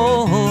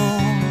soul.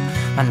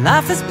 My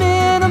life has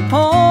been a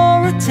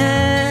poor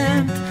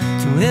attempt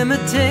to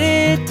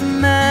imitate the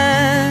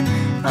man.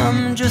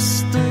 I'm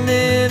just a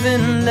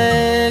living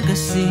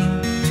legacy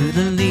to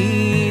the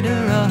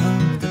leader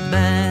of the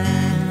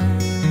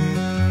band.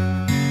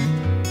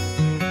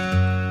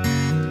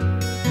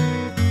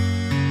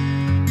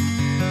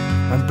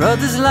 My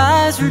brother's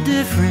lives were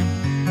different,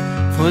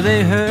 for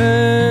they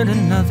heard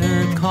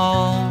another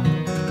call.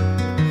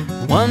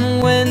 One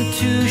went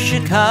to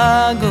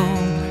Chicago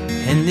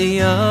and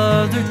the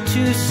other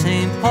to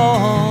St.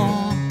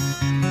 Paul.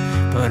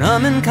 But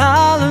I'm in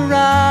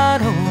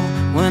Colorado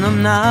when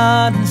I'm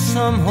not in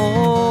some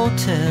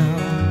hotel,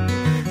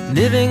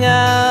 living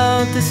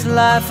out this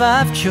life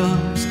I've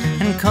chose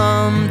and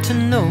come to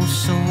know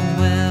so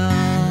well.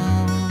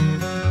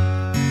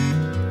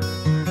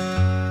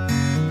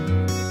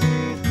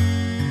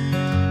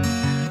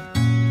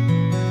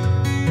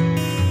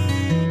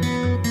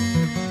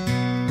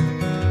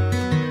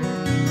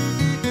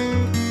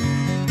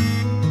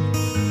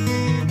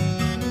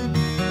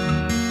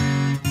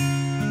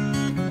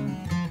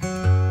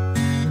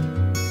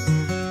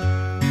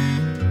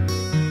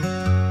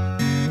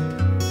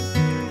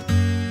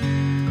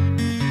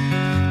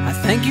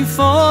 thank you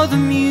for the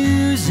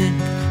music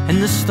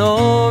and the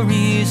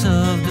stories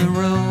of the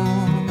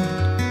road.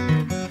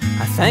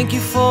 I thank you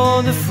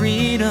for the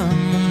freedom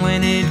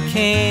when it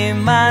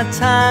came my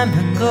time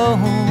to go.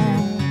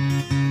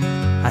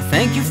 I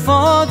thank you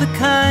for the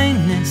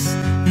kindness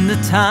and the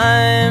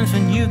times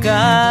when you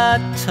got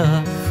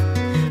tough.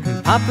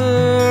 And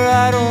Papa,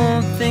 I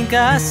don't think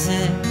I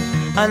said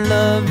I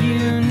love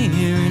you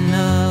near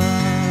enough.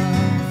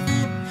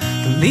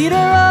 The leader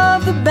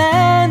of the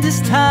band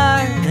is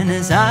tired and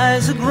his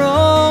eyes are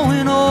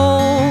growing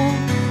old,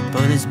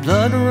 but his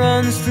blood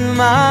runs through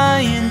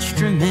my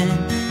instrument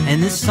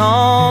and this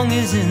song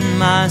is in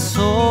my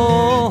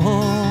soul.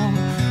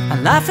 My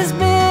life has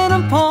been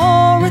a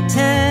poor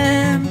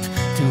attempt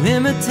to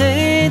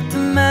imitate the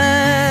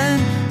man.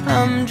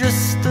 I'm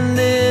just a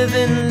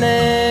living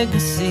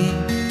legacy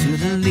to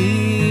the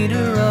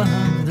leader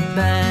of the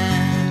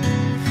band.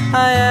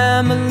 I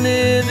am a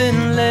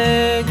living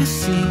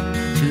legacy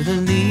to the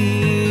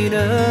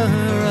leader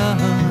of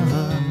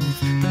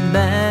the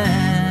band.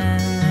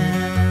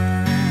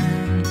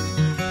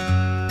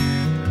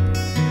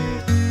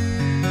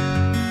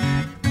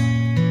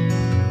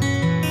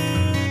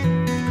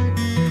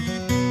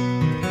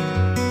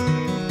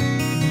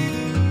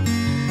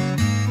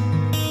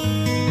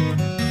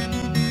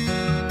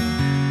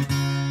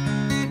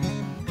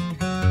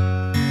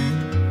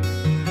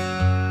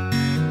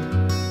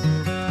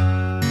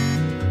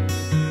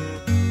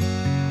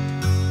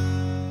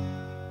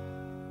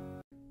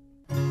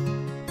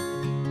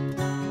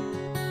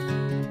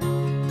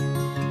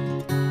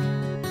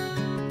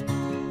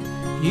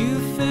 You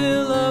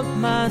fill up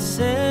my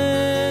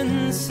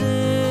senses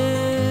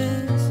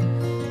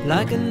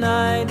like a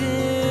night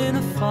in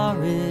a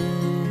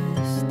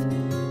forest,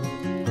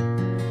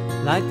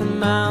 like the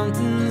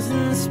mountains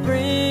in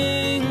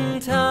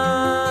springtime,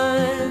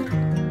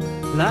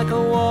 like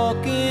a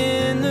walk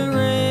in the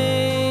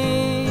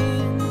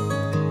rain,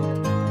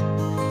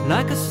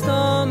 like a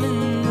storm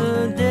in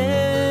the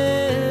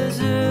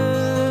desert,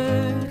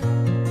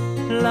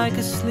 like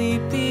a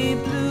sleepy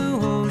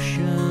blue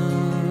ocean.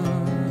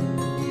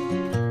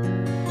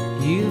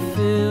 You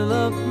fill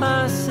up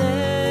my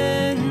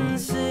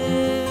senses,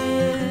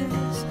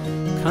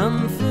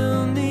 come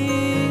fill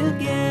me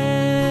again.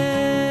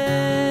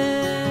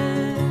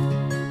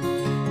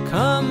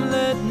 Come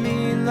let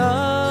me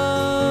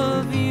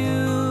love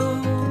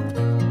you,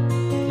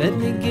 let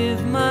me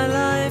give my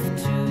life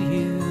to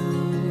you.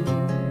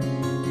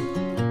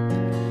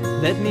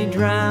 Let me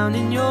drown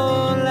in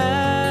your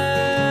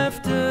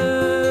laughter,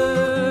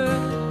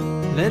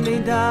 let me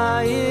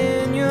die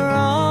in your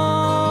arms.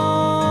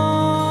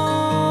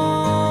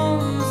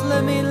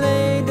 Let me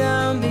lay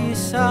down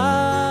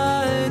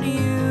beside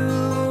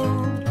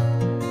you,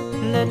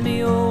 let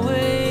me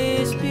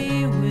always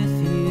be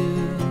with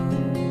you.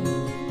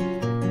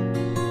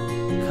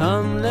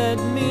 Come let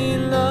me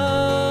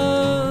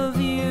love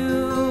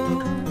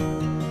you,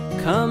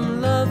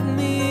 come love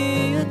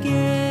me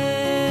again.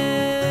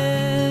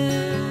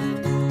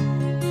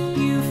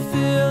 You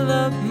fill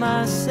up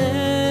my senses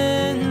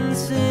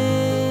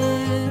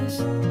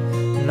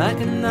like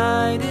a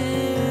night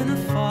in a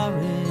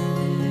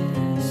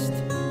forest,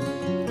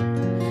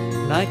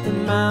 like the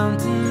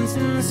mountains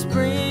in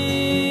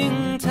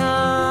springtime,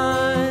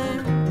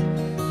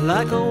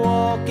 like a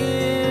walk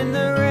in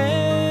the rain,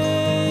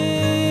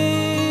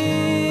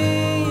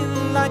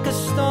 like a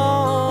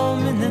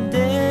storm in the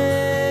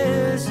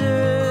desert,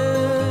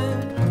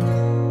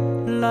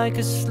 like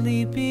a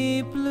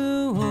sleepy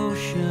blue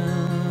ocean.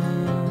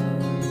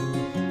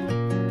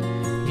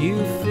 You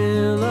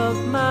fill up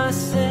my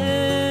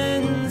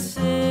senses,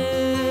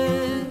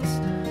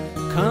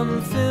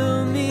 come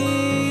fill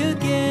me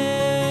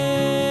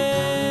again.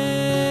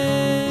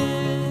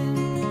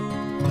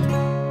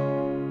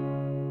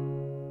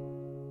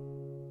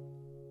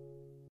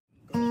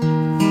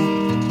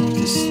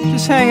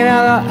 Just hanging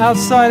out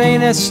outside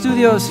A&S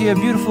Studios here,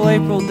 beautiful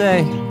April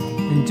day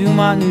in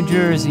Dumont, New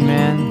Jersey,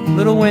 man.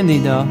 Little windy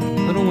though,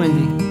 little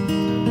windy.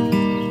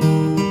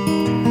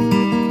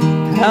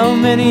 How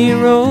many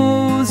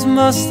roads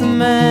must a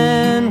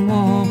man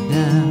walk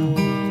down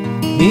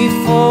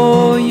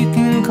before you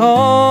can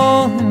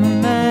call him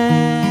a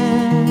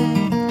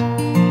man?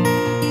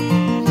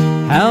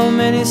 How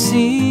many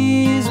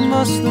seas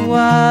must the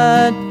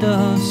white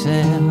dove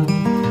sail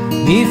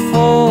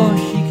before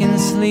she can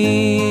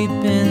sleep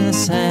in the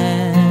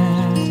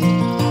sand?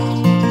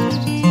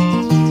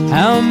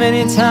 How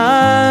many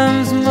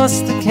times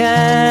must the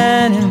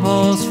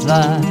cannonballs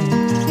fly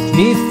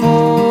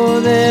before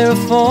they're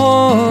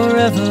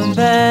forever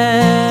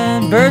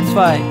banned? Bird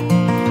fight.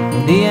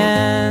 The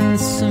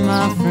answer,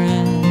 my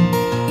friend,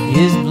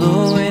 is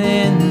blowing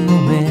in the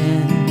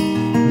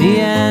wind.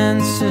 The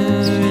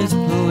answer is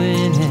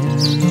blowing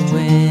in the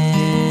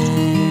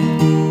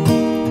wind.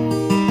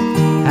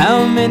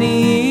 How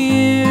many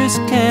years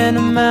can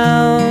a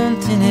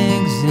mountain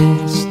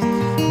exist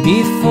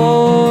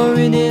before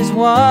it is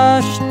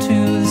washed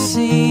to the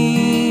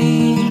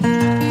sea?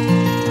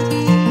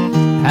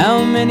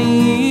 How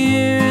many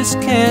years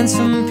can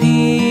some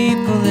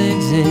people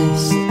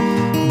exist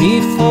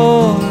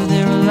before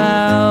they're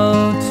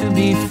allowed to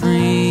be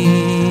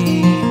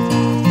free.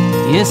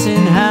 Yes,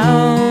 and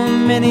how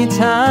many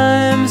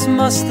times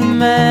must the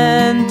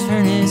man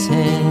turn his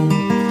head,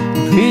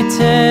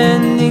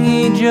 pretending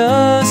he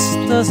just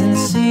doesn't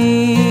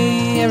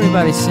see?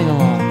 Everybody sing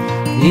along.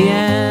 The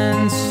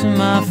answer,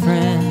 my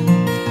friend,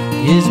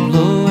 is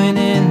blowing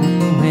in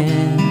the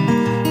wind.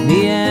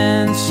 The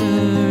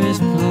answer is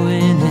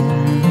blowing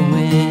in the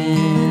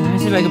wind. Let me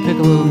see if I can pick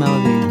a little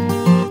melody.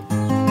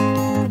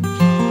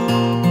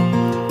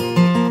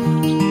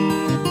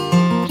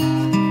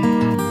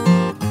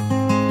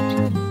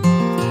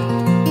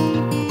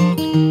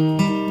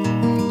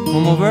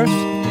 One more verse?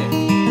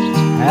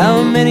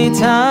 How many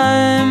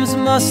times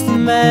must the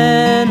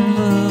man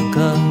look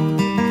up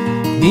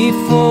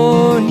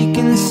before he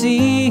can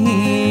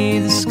see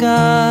the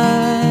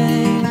sky?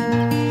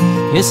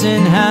 Yes,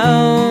 and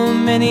how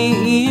many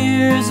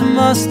ears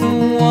must the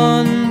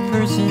one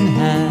person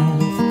have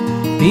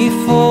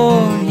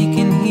before he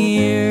can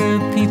hear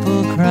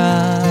people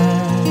cry?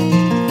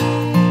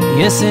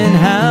 Yes, and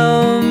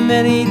how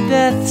many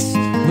deaths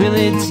will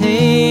it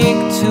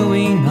take till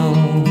we know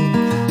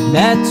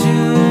that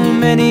too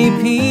many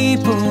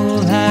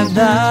people have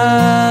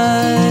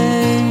died?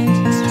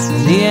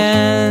 The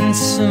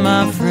answer,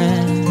 my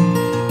friend,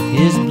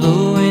 is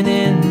blowing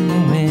in the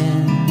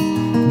wind.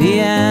 The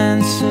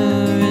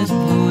answer is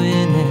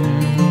blowing in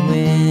the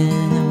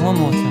wind. One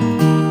more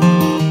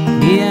time.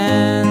 The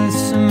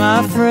answer,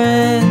 my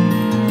friend,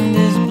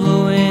 is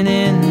blowing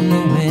in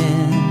the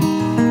wind.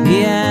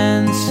 The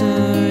answer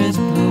is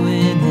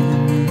blowing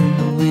in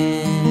the wind.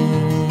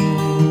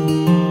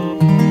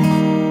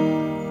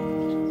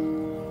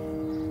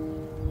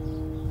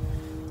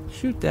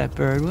 Shoot that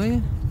bird, will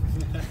you?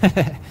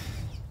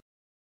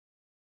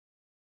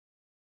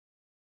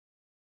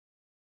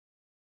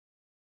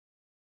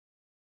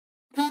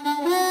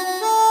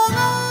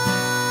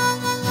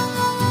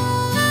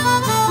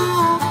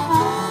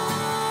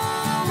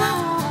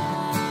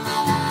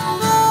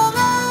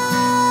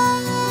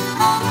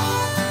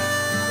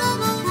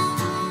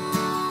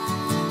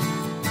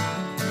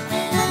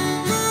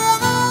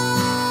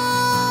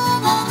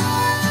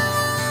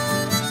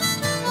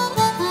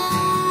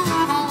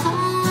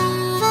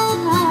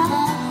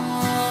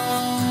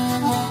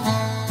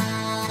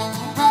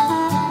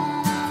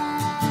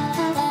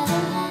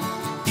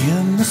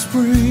 In the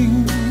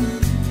spring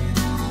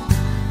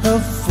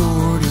of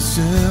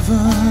 47,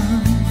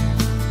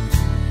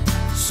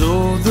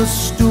 so the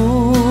story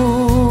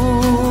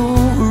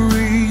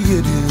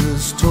it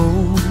is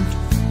told,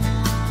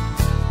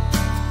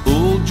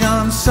 old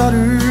John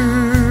Sutter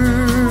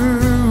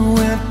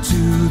went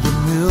to the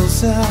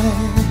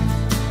millside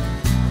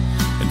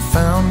and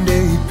found a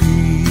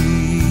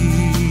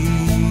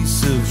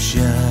piece of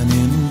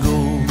shining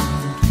gold.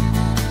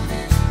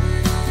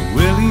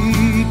 Well,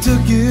 he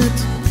took it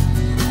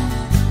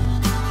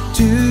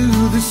to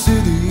the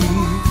city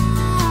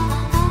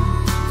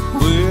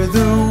where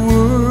the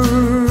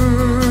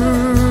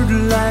word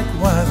like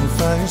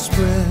wildfire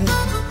spread,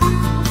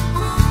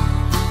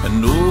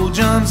 and old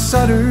John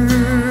Sutter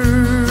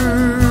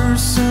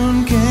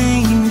soon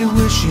came to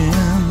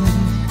wishing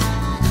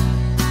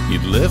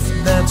he'd left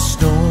that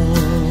stone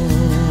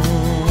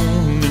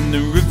in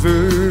the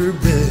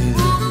riverbed,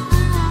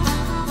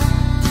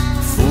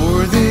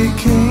 for they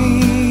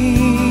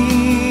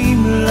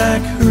came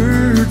like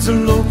herds of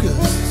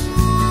locusts,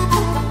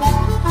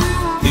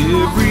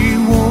 every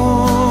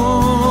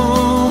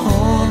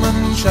woman,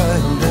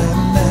 child,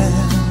 and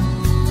man.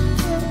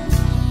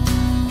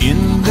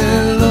 In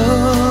their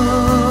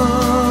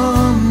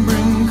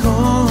lumbering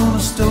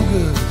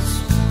Conestogas,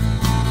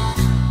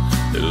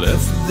 they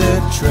left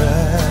their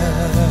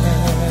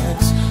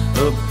tracks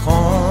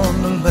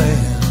upon the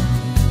land.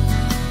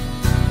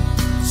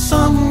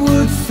 Some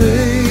would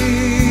fail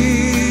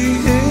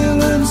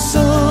and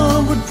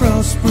some would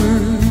prosper,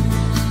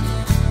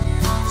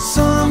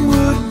 some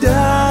would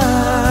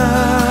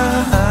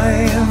die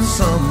and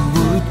some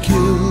would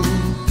kill.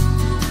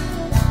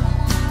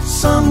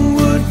 Some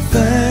would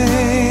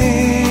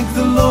thank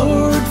the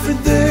Lord for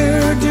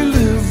their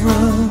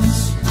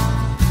deliverance,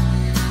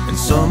 and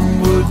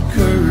some would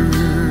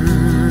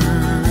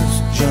curse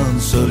John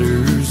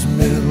Sutter's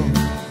mill.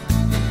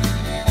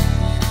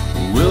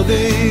 Well,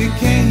 they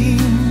came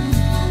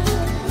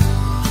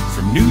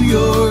from New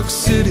York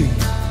City,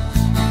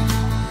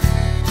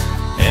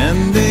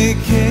 and they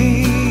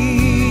came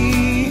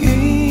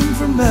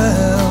from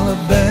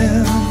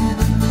Alabama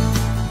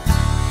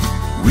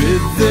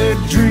with their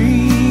dreams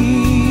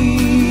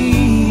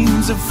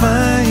of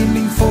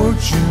finding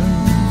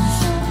fortunes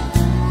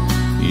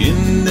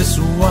in this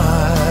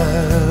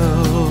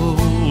wild,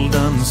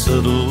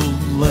 unsettled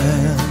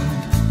land.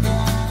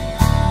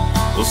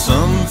 Well,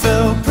 some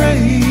fell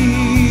prey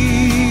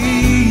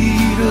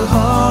to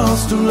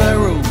hostile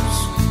arrows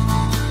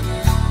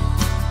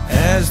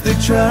as they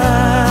tried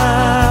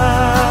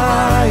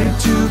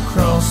to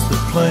cross the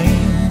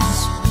plains,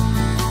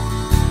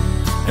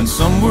 and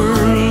some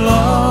were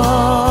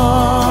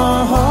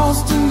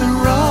lost in the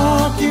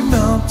Rocky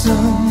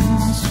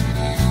Mountains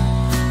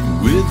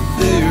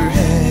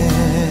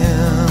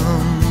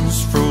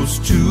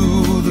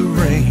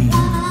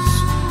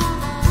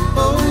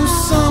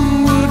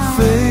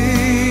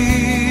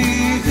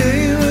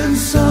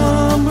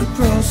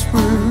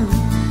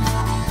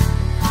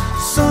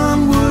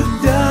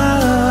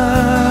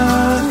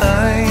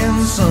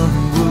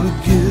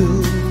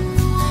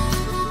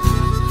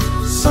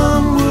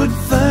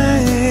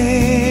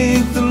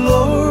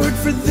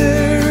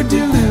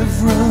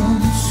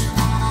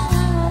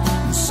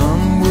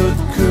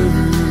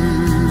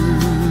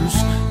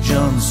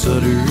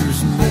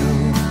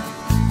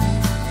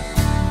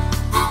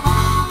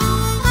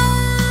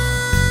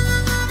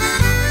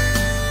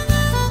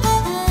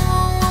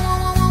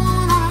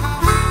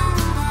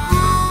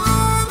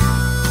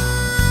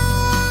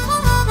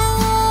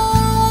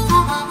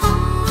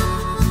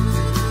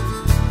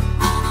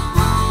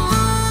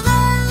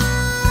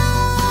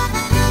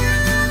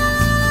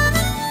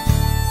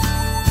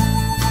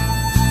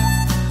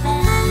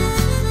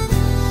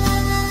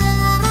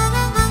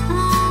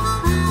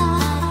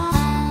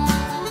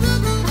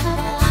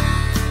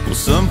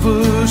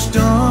pushed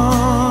on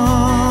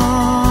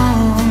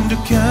to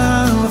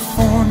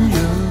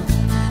California,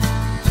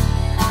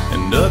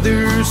 and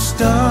others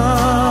stopped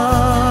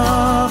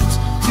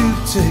to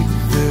take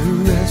their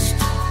rest.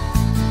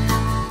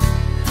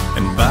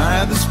 And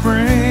by the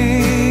spring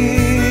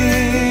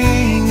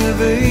of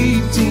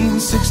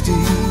 1860,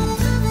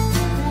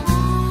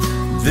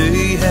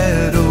 they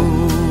had opened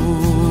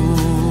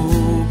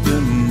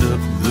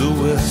up the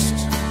West.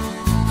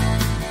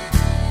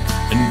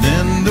 And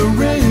then the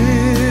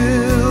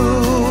railroad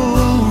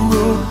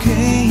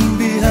came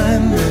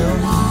behind them,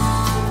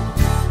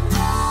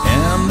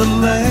 and the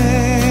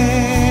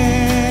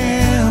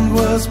land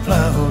was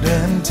plowed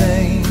and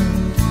tamed.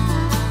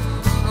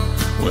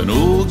 When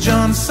old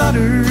John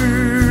Sutter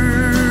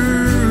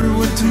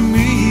went to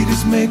meet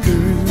his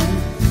maker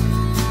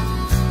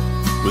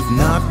with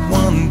not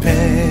one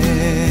penny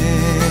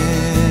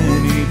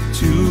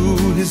to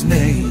his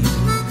name,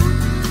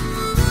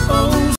 oh,